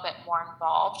are a little bit more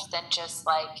involved than just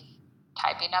like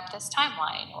typing up this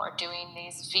timeline or doing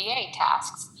these VA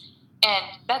tasks. And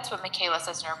that's what Michaela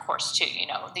says in her course too.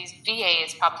 These VA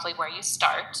is probably where you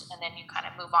start, and then you kind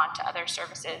of move on to other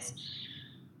services.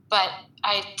 But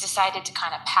I decided to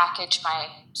kind of package my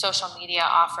social media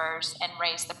offers and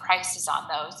raise the prices on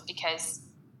those, because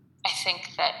I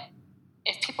think that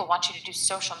if people want you to do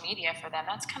social media for them,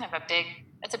 that's kind of a big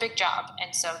job.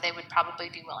 And so they would probably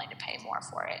be willing to pay more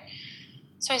for it.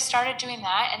 So I started doing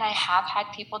that, and I have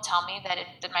had people tell me that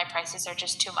my prices are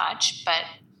just too much, but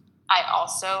I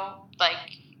also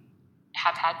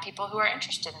have had people who are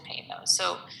interested in paying those.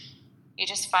 So you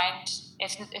just find,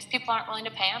 if people aren't willing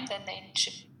to pay them, then they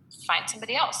should find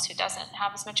somebody else who doesn't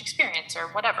have as much experience or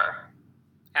whatever.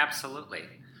 Absolutely.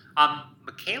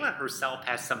 Michaela herself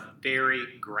has some very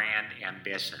grand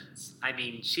ambitions. I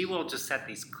mean, she will just set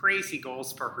these crazy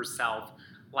goals for herself,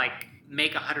 like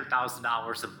make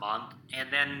 $100,000 a month,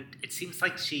 and then it seems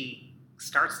like she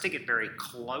starts to get very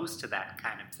close to that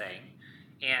kind of thing.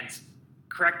 And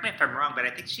correct me if I'm wrong, but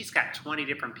I think she's got 20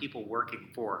 different people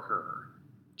working for her,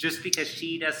 just because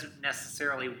she doesn't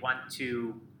necessarily want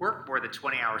to work more than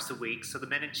 20 hours a week. So the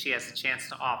minute she has a chance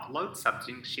to offload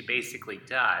something, she basically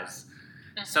does.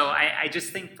 Mm-hmm. So I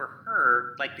just think for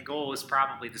her, like, the goal is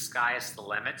probably the sky is the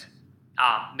limit,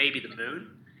 maybe the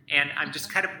moon. And I'm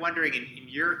just kind of wondering, in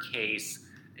your case,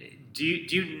 do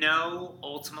you know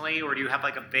ultimately, or do you have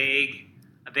like a vague,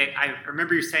 I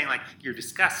remember you saying like you're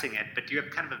discussing it, but do you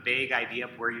have kind of a vague idea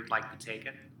of where you'd like to take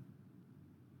it?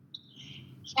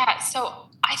 Yeah, so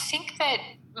I think that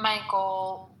my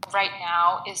goal right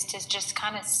now is to just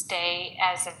kind of stay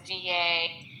as a VA,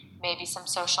 maybe some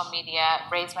social media,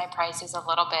 raise my prices a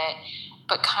little bit,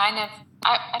 but kind of,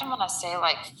 I don't want to say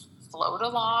like float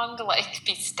along, like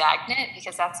be stagnant,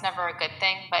 because that's never a good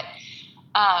thing, but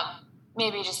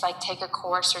maybe just like take a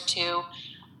course or two.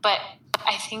 But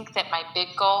I think that my big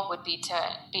goal would be to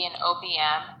be an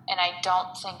OBM, and I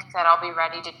don't think that I'll be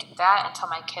ready to do that until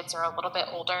my kids are a little bit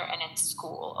older and in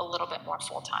school a little bit more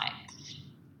full-time.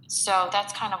 So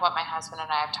that's kind of what my husband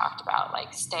and I have talked about,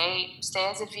 like stay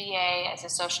as a VA, as a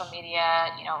social media,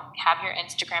 have your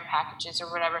Instagram packages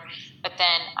or whatever, but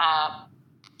then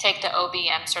take the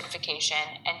OBM certification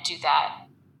and do that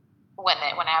when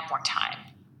I have more time.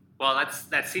 Well,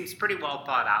 that seems pretty well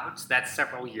thought out. That's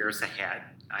several years ahead.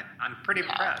 I'm pretty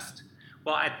impressed.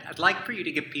 Well, I'd like for you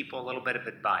to give people a little bit of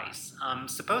advice.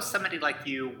 Suppose somebody like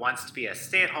you wants to be a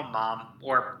stay-at-home mom,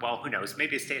 or, well, who knows,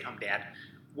 maybe a stay-at-home dad.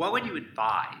 What would you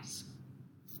advise?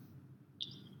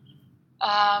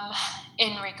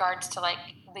 In regards to like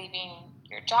leaving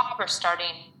your job or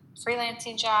starting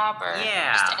freelancing job, or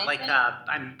just anything? Like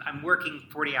I'm working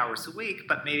 40 hours a week,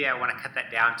 but maybe I want to cut that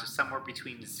down to somewhere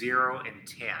between 0 and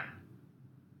 10.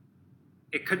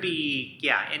 It could be,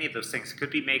 any of those things. It could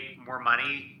be make more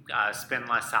money, spend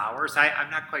less hours. I'm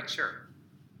not quite sure.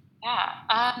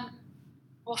 Yeah.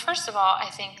 Well, first of all, I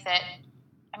think that,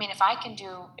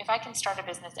 if I can start a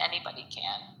business, anybody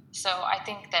can. So I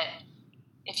think that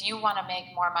if you want to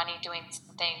make more money doing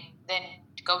something, then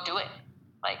go do it.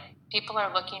 Like, people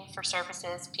are looking for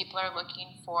services. People are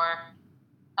looking for,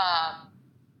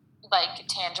 like,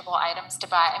 tangible items to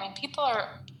buy.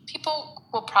 People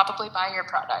will probably buy your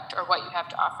product or what you have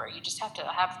to offer. You just have to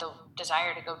have the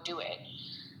desire to go do it.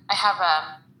 I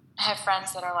have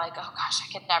friends that are like, oh gosh, I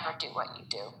could never do what you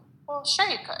do. Well, sure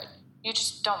you could. You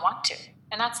just don't want to,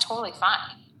 and that's totally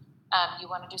fine. You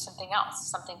want to do something else,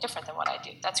 something different than what I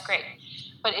do. That's great.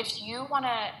 But if you want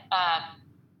to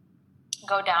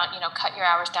go down, cut your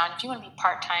hours down, if you want to be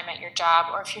part-time at your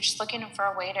job, or if you're just looking for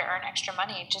a way to earn extra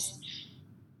money, just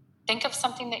think of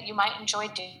something that you might enjoy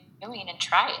doing and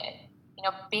try it.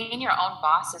 Being your own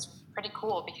boss is pretty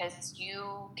cool because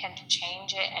you can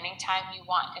change it anytime you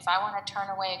want. If I want to turn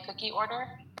away a cookie order,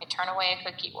 I turn away a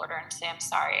cookie order and say, I'm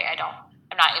sorry,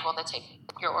 I'm not able to take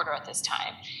your order at this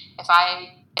time. If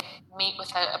I meet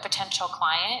with a potential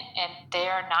client and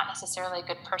they're not necessarily a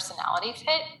good personality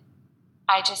fit,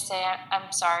 I just say,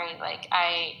 I'm sorry, like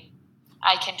I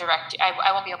can direct you.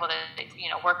 I won't be able to,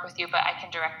 work with you, but I can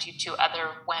direct you to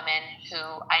other women who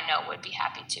I know would be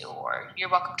happy to, or you're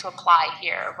welcome to apply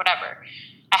here, or whatever.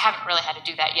 I haven't really had to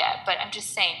do that yet, but I'm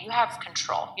just saying you have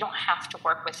control. You don't have to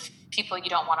work with people you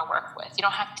don't want to work with. You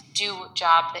don't have to do a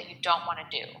job that you don't want to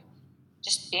do.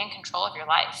 Just be in control of your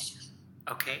life.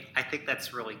 Okay, I think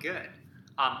that's really good.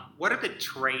 What are the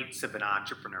traits of an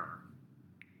entrepreneur?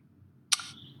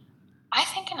 I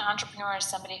think an entrepreneur is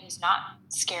somebody who's not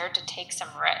scared to take some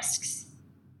risks.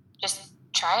 Just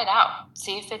try it out.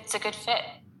 See if it's a good fit.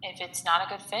 If it's not a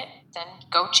good fit, then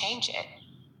go change it.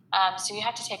 So you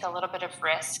have to take a little bit of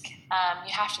risk.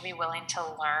 You have to be willing to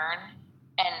learn,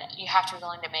 and you have to be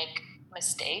willing to make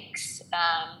mistakes.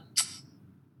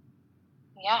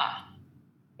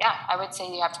 I would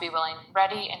say you have to be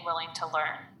ready and willing to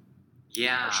learn.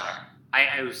 Yeah. For sure.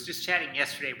 I was just chatting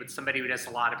yesterday with somebody who does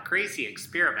a lot of crazy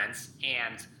experiments,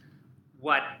 and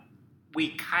what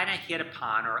we kind of hit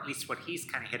upon, or at least what he's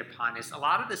kind of hit upon, is a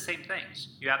lot of the same things.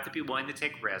 You have to be willing to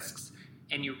take risks,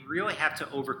 and you really have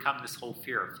to overcome this whole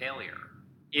fear of failure.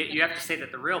 You have to say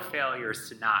that the real failure is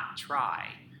to not try.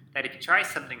 That if you try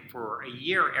something for a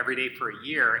year, every day for a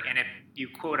year, and if you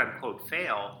quote unquote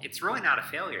fail, it's really not a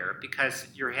failure because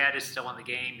your head is still in the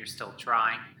game, you're still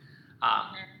trying.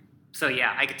 So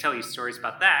yeah, I could tell you stories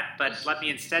about that, but let me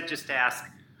instead just ask,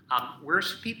 where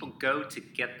should people go to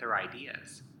get their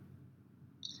ideas?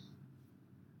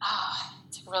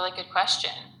 It's a really good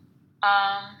question.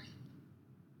 I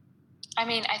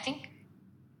think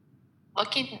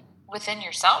looking within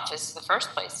yourself is the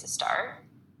first place to start.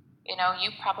 You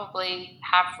probably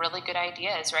have really good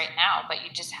ideas right now, but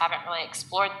you just haven't really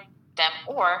explored them,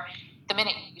 or the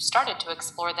minute you started to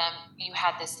explore them, you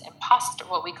had this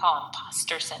what we call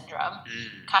imposter syndrome,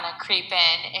 kind of creep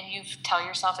in, and you tell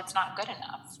yourself it's not good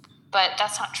enough. But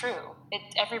that's not true.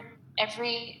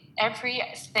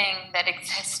 Everything that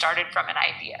exists started from an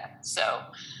idea. So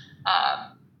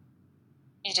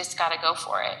you just got to go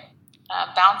for it.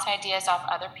 Bounce ideas off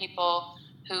other people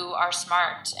who are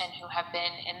smart and who have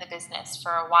been in the business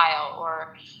for a while,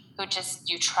 or who just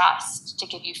you trust to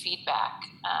give you feedback.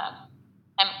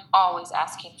 I'm always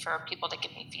asking for people to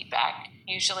give me feedback,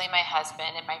 usually my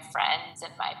husband and my friends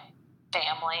and my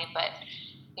family, but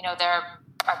there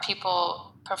are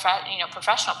people,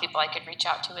 professional people I could reach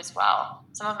out to as well.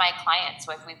 Some of my clients,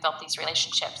 we've built these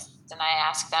relationships, and I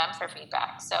ask them for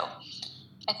feedback. So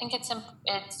I think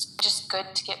it's just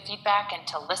good to get feedback and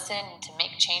to listen and to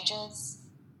make changes.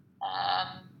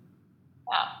 I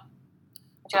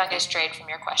feel like I strayed from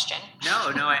your question.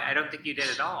 No, I don't think you did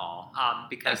at all.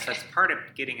 Because that's part of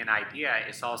getting an idea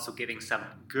is also getting some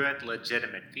good,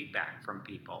 legitimate feedback from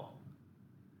people.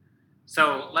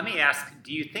 So let me ask,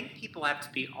 do you think people have to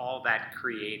be all that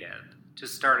creative to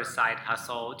start a side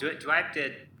hustle? Do I have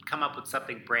to come up with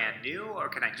something brand new, or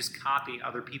can I just copy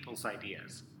other people's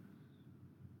ideas?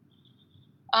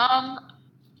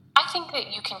 I think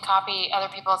that you can copy other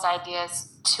people's ideas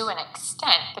to an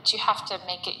extent, but you have to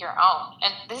make it your own.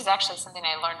 And this is actually something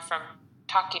I learned from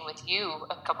talking with you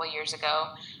a couple of years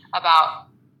ago about,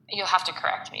 you'll have to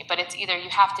correct me, but it's either you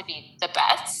have to be the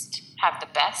best, have the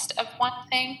best of one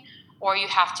thing, or you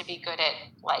have to be good at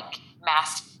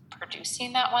mass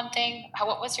producing that one thing. How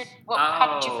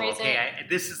did you phrase it?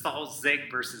 This is the whole Zig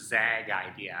versus Zag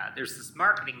idea. There's this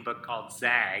marketing book called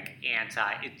Zag, and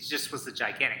it just was a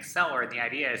gigantic seller. And the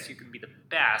idea is you can be the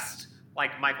best,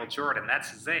 like Michael Jordan.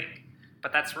 That's Zig.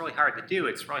 But that's really hard to do.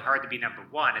 It's really hard to be number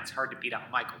one. It's hard to beat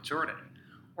out Michael Jordan.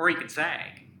 Or you can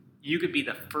Zag. You could be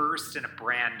the first in a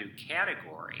brand new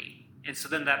category. And so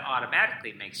then that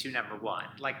automatically makes you number one.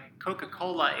 Like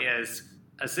Coca-Cola is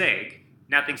a Zig.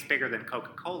 Nothing's bigger than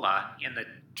Coca-Cola in the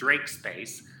Drake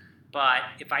space. But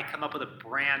if I come up with a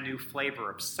brand new flavor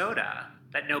of soda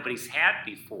that nobody's had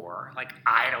before, like,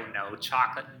 I don't know,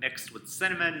 chocolate mixed with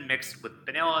cinnamon, mixed with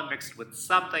vanilla, mixed with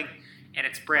something, and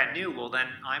it's brand new, well, then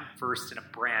I'm first in a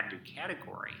brand new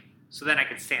category. so then I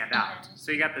can stand out.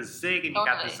 So you got the zig and you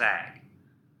got the Totally. zag.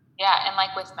 Yeah, and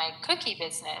like with my cookie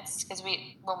business, because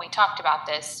when we talked about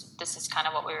this is kind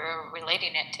of what we were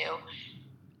relating it to.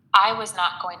 I was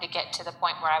not going to get to the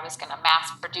point where I was going to mass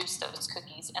produce those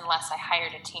cookies unless I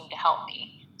hired a team to help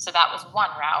me. So that was one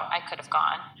route I could have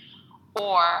gone.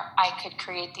 Or I could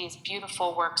create these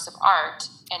beautiful works of art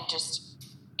and just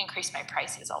increase my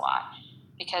prices a lot,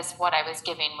 because what I was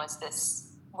giving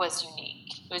was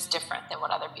unique. It was different than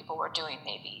what other people were doing,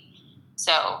 maybe.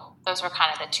 So those were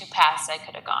kind of the two paths I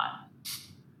could have gone.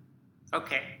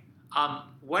 Okay.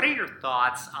 What are your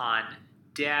thoughts on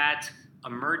debt,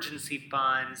 emergency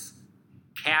funds,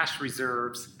 cash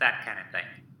reserves, that kind of thing?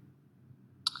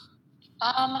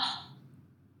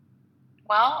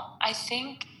 Well, I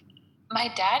think my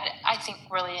dad,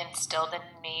 really instilled in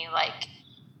me like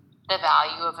the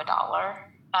value of a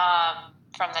dollar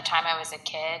from the time I was a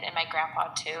kid, and my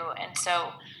grandpa too. And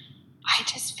so I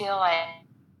just feel like,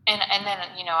 and then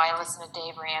I listen to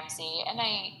Dave Ramsey, and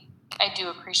I do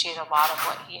appreciate a lot of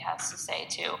what he has to say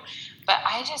too. But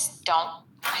I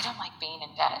don't like being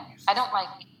in debt. I don't like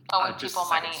owing people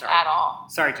money at all.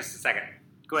 Sorry, just a second.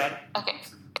 Go ahead. Okay.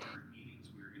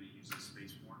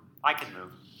 I can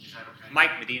move.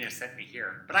 Mike Medina sent me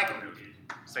here, but I can move.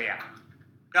 So yeah.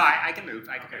 No, I can move.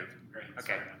 I can move.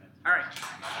 Okay. All right.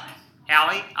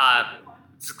 Allie,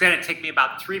 it's going to take me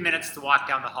about 3 minutes to walk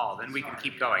down the hall. Then we can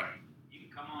keep going.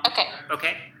 Okay.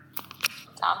 Okay?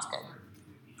 Sounds good.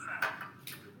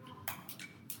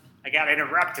 I got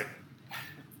interrupted.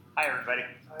 Hi, everybody.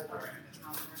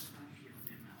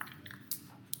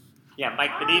 Yeah,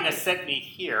 Mike Medina sent me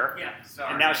here. Yeah, sorry.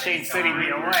 And now Shane's sending me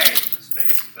away.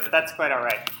 But that's quite all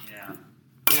right. Yeah.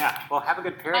 Yeah. Well, have a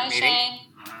good parent Hi, meeting. Shane.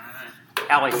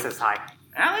 Allie says hi.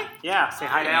 Allie? Yeah, say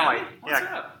hi to Allie. What's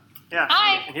Yeah. up? Yeah.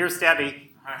 Hi. And here's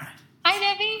Debbie. Hi. Hi,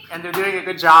 Debbie. And they're doing a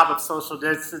good job of social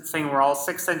distancing. We're all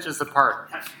 6 inches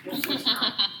apart.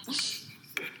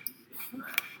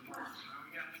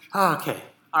 Okay.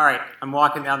 All right. I'm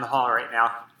walking down the hall right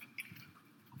now.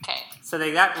 Okay. So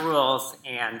they got rules,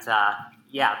 and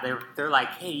they're like,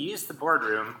 hey, use the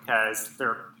boardroom because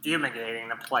they're fumigating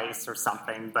the place or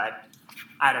something. But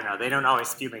I don't know. They don't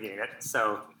always fumigate it.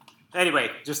 So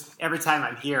anyway, just every time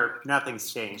I'm here,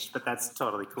 nothing's changed. But that's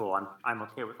totally cool. I'm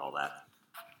okay with all that.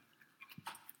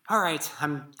 All right.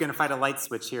 I'm going to find a light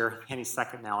switch here any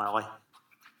second now, Ellie.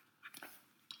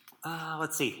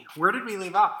 Let's see. Where did we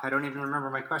leave off? I don't even remember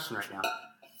my question right now.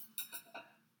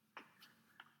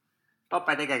 Oh,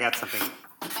 I think I got something.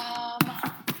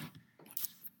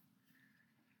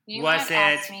 You Was had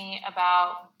it- asked me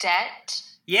about debt.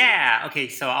 Yeah, okay,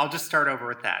 so I'll just start over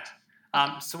with that.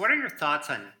 So what are your thoughts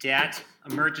on debt,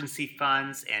 emergency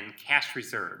funds, and cash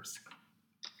reserves?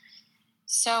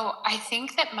 So I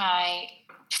think that my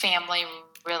family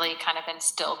really kind of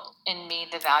instilled in me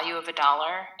the value of a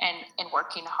dollar and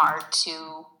working hard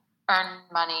to earn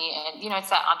money. And, it's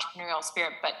that entrepreneurial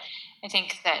spirit. But I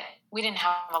think that we didn't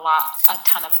have a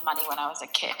ton of money when I was a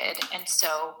kid. And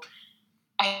so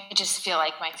I just feel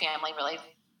like my family really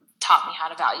taught me how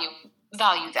to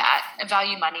value that, and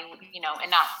value money,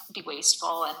 and not be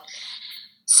wasteful. And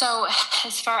so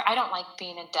I don't like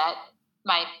being in debt.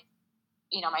 My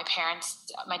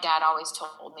parents, my dad always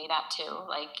told me that too.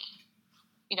 Like,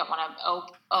 you don't want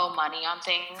to owe money on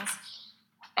things.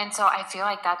 And so I feel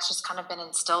like that's just kind of been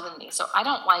instilled in me. So I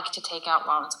don't like to take out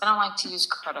loans. I don't like to use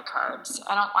credit cards.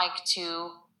 I just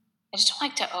don't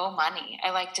like to owe money.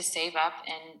 I like to save up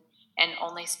and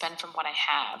only spend from what I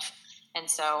have. And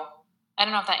so I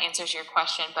don't know if that answers your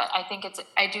question, but I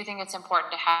do think it's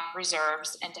important to have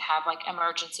reserves and to have like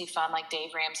emergency fund, like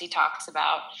Dave Ramsey talks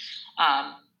about.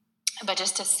 But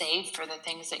just to save for the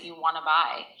things that you want to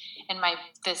buy. And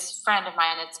this friend of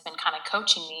mine that's been kind of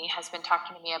coaching me has been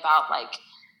talking to me about like,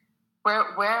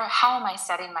 how am I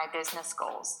setting my business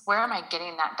goals? Where am I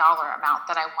getting that dollar amount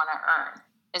that I want to earn?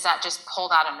 Is that just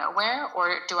pulled out of nowhere,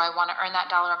 or do I want to earn that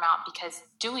dollar amount because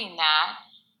doing that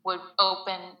would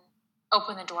open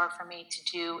the door for me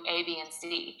to do A, B, and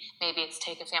C? Maybe it's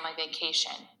take a family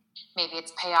vacation. Maybe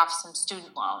it's pay off some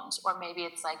student loans, or maybe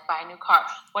it's like buy a new car.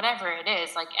 Whatever it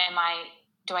is, like,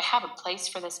 do I have a place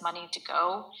for this money to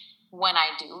go when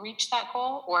I do reach that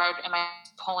goal, or am I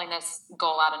pulling this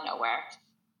goal out of nowhere?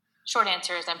 Short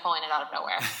answer is I'm pulling it out of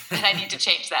nowhere, and I need to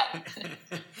change that.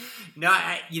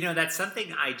 No, that's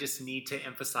something I just need to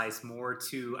emphasize more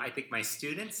to, I think, my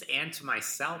students and to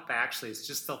myself, actually. It's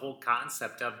just the whole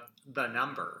concept of the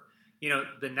number.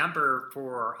 The number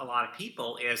for a lot of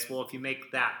people is, well, if you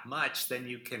make that much, then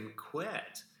you can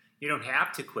quit. You don't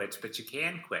have to quit, but you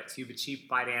can quit. You've achieved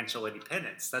financial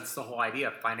independence. That's the whole idea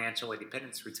of financial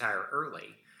independence, retire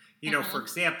early. For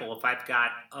example, if I've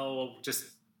got, just,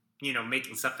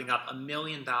 making something up, $1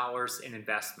 million in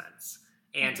investments,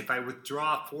 and if I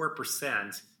withdraw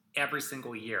 4% every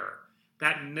single year,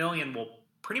 that million will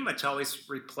pretty much always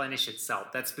replenish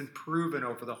itself. That's been proven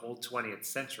over the whole 20th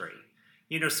century.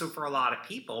 So for a lot of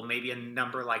people, maybe a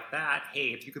number like that,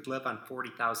 hey, if you could live on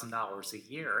 $40,000 a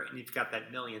year and you've got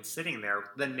that million sitting there,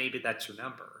 then maybe that's your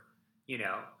number,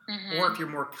 Or if you're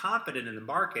more confident in the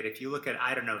market, if you look at,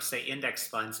 I don't know, say index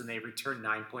funds and they return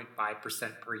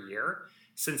 9.5% per year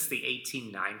since the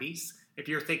 1890s, if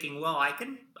you're thinking, well, I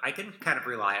can kind of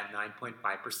rely on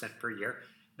 9.5% per year,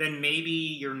 then maybe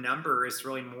your number is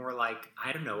really more like,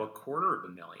 I don't know,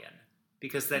 $250,000.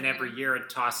 Because then every year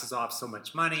it tosses off so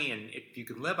much money, and if you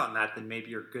can live on that, then maybe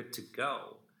you're good to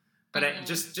go. But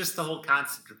just the whole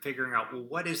concept of figuring out, well,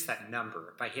 what is that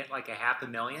number? If I hit like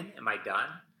 $500,000, am I done?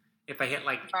 If I hit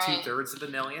like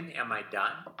 2/3 am I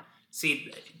done?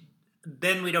 See,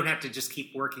 then we don't have to just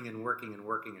keep working and working and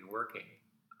working and working.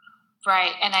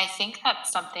 Right, and I think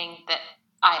that's something that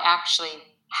I actually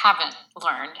haven't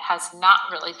learned, has not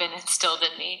really been instilled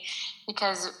in me,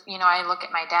 because I look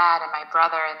at my dad and my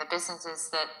brother and the businesses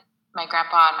that my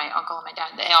grandpa and my uncle and my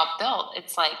dad, they all built.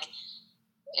 It's like,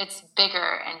 it's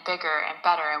bigger and bigger and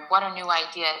better, and what are new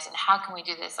ideas, and how can we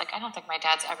do this? Like, I don't think my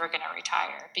dad's ever going to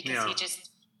retire, because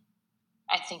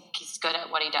I think he's good at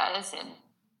what he does, and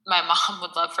my mom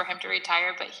would love for him to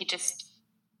retire, but he just,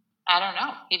 I don't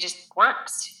know, he just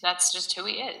works. That's just who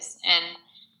he is. And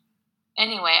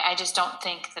anyway, I just don't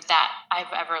think that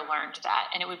I've ever learned that.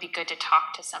 And it would be good to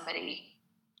talk to somebody,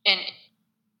 and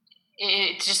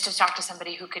just to talk to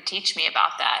somebody who could teach me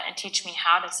about that and teach me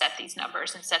how to set these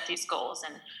numbers and set these goals,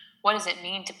 and what does it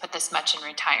mean to put this much in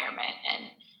retirement.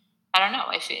 And I don't know,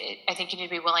 I think you need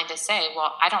to be willing to say,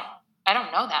 well, I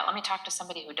don't know that. Let me talk to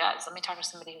somebody who does. Let me talk to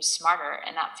somebody who's smarter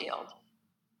in that field.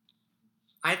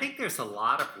 I think there's a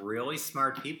lot of really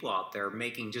smart people out there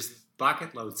making just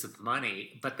bucket loads of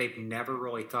money, but they've never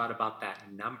really thought about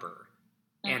that number.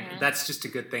 And that's just a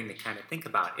good thing to kind of think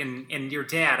about. And your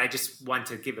dad, I just want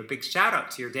to give a big shout out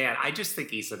to your dad. I just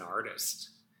think he's an artist.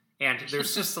 And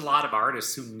there's just a lot of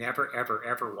artists who never, ever,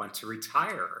 ever want to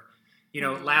retire.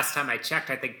 Last time I checked,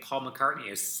 I think Paul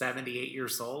McCartney is 78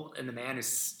 years old, and the man is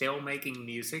still making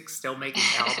music, still making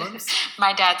albums.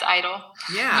 My dad's idol.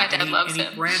 Yeah. My dad loves him. And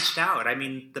he branched out. I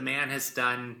mean, the man has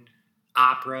done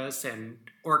operas and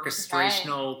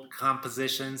orchestrational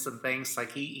compositions and things.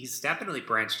 Like, he's definitely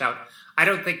branched out. I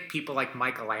don't think people like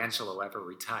Michelangelo ever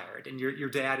retired, and your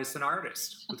dad is an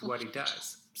artist with what he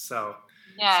does.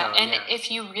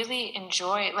 If you really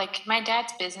enjoy, like, my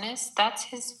dad's business, that's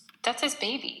his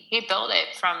baby. He built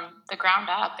it from the ground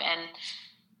up, and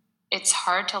it's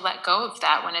hard to let go of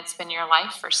that when it's been your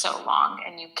life for so long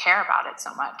and you care about it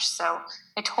so much. So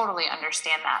I totally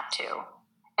understand that too.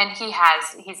 And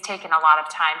he's taken a lot of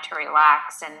time to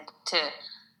relax and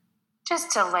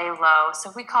to lay low.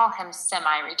 So we call him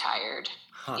semi-retired,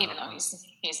 even though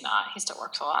he's not. He still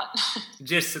works a lot.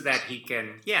 Just so that he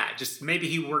can, just maybe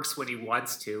he works when he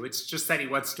wants to. It's just that he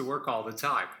wants to work all the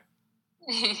time.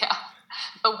 Yeah.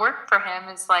 But work for him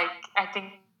is like, I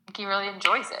think he really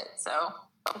enjoys it. So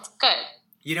it's good.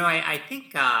 I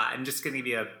think I'm just going to give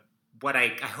you what I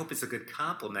hope is a good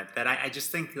compliment, that I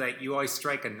just think that you always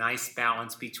strike a nice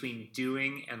balance between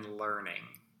doing and learning.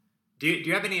 Do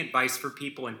you have any advice for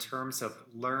people in terms of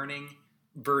learning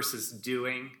versus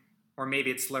doing, or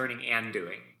maybe it's learning and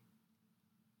doing?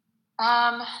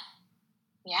 I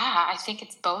think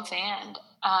it's both and.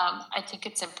 I think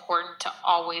it's important to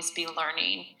always be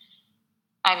learning.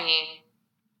 I mean,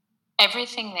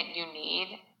 everything that you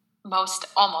need,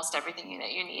 almost everything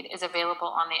that you need is available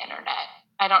on the internet.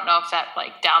 I don't know if that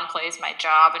like downplays my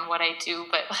job and what I do,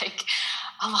 but like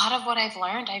a lot of what I've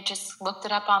learned, I've just looked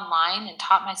it up online and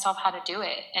taught myself how to do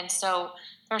it. And so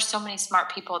there's so many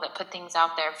smart people that put things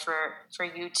out there for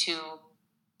you to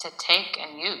take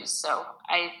and use. So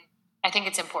I think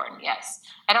it's important, yes.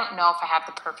 I don't know if I have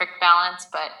the perfect balance,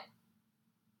 but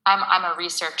I'm a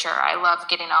researcher. I love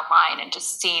getting online and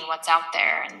just seeing what's out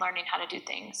there and learning how to do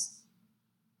things.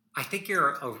 I think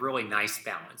you're a really nice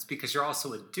balance, because you're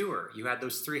also a doer. You had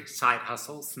those 3 side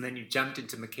hustles, and then you jumped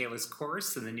into Michaela's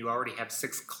course, and then you already have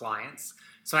 6 clients.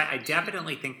 So I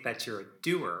definitely think that you're a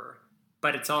doer,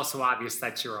 but it's also obvious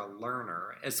that you're a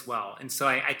learner as well. And so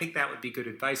I think that would be good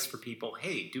advice for people.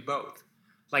 Hey, do both.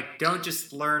 Like, don't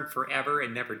just learn forever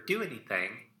and never do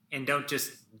anything, and don't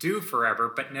just do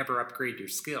forever but never upgrade your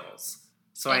skills.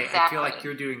 So exactly. I feel like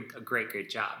you're doing a great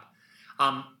job.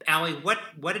 Allie,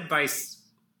 what advice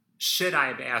should I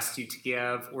have asked you to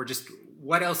give, or just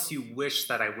what else you wish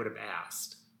that I would have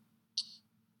asked?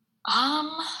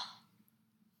 I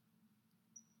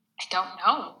don't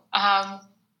know. I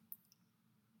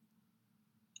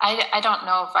don't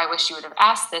know if I wish you would have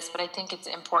asked this, but I think it's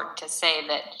important to say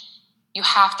that you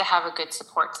have to have a good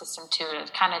support system too.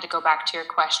 To go back to your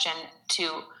question,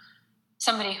 to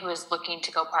somebody who is looking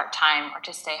to go part-time or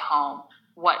to stay home,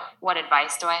 what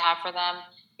advice do I have for them?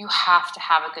 You have to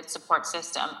have a good support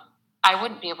system. I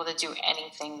wouldn't be able to do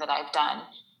anything that I've done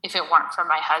if it weren't for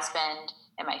my husband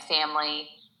and my family,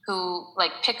 who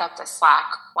pick up the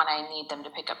slack when I need them to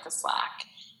pick up the slack.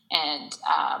 And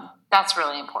that's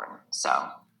really important. So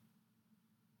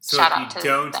if you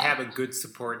don't have a good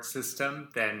support system,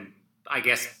 then I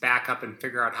guess back up and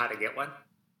figure out how to get one.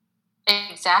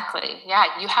 Exactly.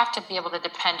 Yeah. You have to be able to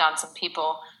depend on some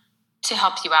people to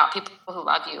help you out, people who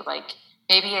love you.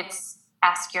 Maybe it's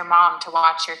ask your mom to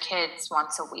watch your kids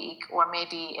once a week, or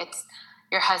maybe it's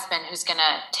your husband who's going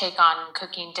to take on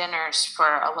cooking dinners for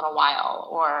a little while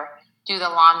or do the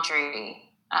laundry.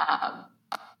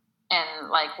 And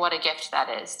what a gift that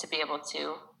is to be able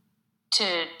to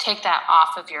take that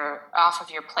off of your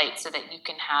plate so that you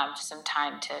can have some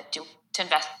time to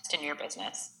invest in your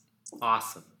business.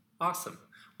 Awesome.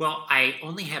 Well, I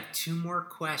only have 2 more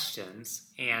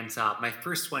questions. And my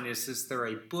first one is there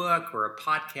a book or a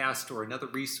podcast or another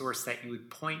resource that you would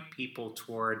point people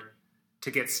toward to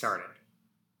get started?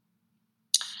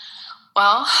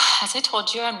 Well, as I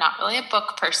told you, I'm not really a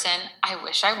book person. I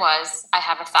wish I was. I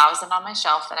have 1,000 on my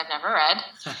shelf that I've never read.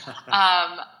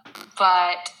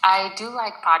 But I do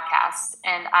like podcasts.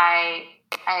 And I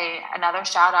another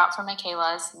shout out for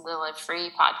Michaela's The Live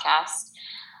Free podcast.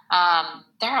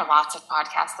 There are lots of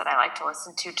podcasts that I like to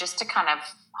listen to just to kind of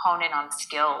hone in on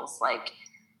skills, like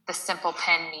the Simple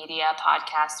Pen Media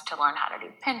podcast to learn how to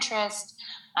do Pinterest.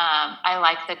 I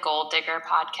like the Goal Digger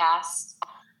podcast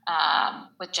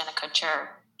with Jenna Kutcher.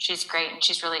 She's great and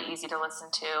she's really easy to listen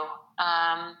to.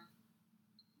 I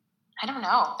don't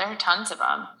know. There are tons of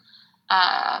them.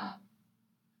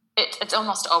 It's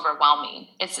almost overwhelming.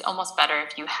 It's almost better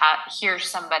if you hear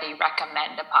somebody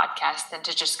recommend a podcast than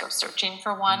to just go searching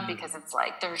for one, because it's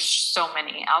there's so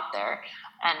many out there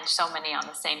and so many on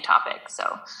the same topic.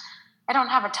 So I don't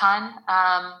have a ton.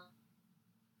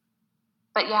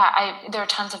 But yeah, there are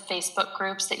tons of Facebook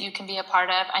groups that you can be a part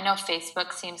of. I know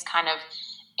Facebook seems kind of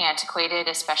antiquated,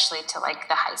 especially to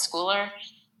the high schooler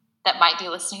that might be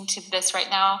listening to this right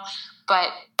now.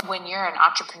 But when you're an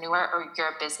entrepreneur or you're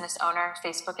a business owner,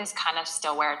 Facebook is kind of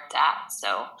still where it's at.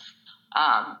 So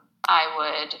I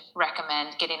would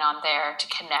recommend getting on there to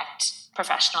connect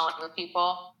professionally with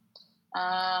people.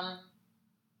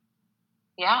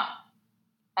 Yeah.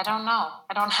 I don't know.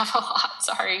 I don't have a lot.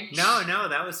 Sorry. No,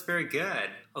 that was very good.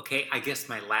 Okay, I guess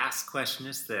my last question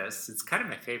is this. It's kind of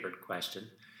my favorite question.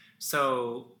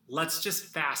 So let's just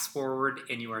fast forward,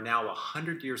 and you are now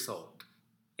 100 years old,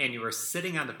 and you are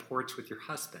sitting on the porch with your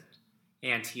husband,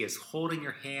 and he is holding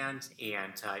your hand,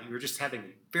 and you were just having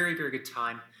a very, very good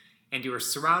time, and you are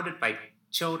surrounded by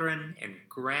children and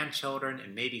grandchildren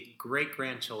and maybe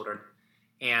great-grandchildren,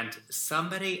 and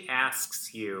somebody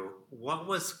asks you, what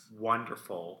was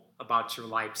wonderful about your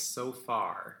life so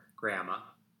far, Grandma?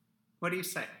 What do you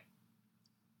say?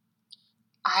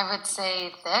 I would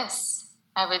say this.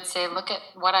 I would say, look at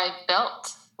what I've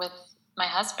built with my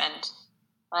husband.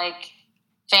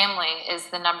 Family is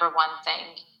the number one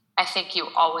thing. I think you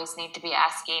always need to be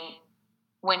asking,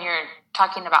 when you're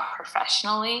talking about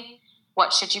professionally,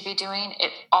 what should you be doing?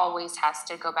 It always has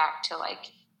to go back to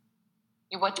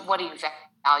what do you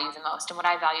value the most? And what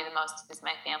I value the most is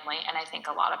my family. And I think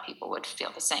a lot of people would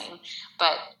feel the same.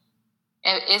 But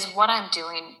is what I'm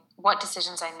doing, what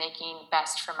decisions I'm making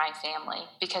best for my family?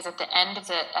 Because at the end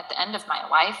of my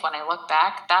life, when I look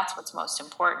back, that's what's most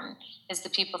important, is the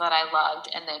people that I loved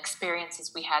and the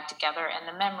experiences we had together and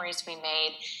the memories we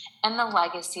made and the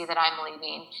legacy that I'm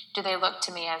leaving. Do they look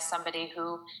to me as somebody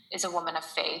who is a woman of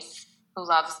faith, who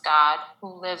loves God,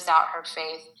 who lives out her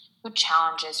faith, who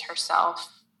challenges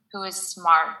herself, who is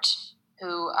smart,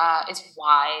 who is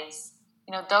wise?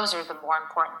 Those are the more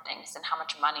important things than how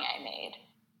much money I made.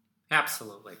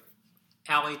 Absolutely.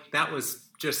 Allie, that was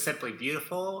just simply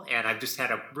beautiful, and I've just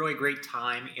had a really great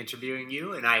time interviewing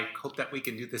you, and I hope that we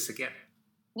can do this again.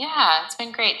 Yeah, it's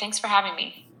been great. Thanks for having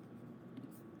me.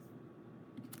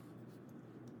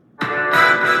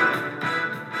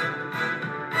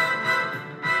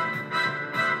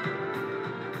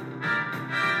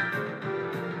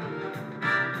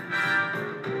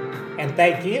 And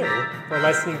thank you for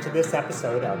listening to this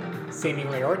episode of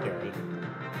Seemingly Ordinary.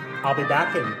 I'll be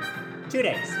back in 2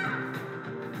 days.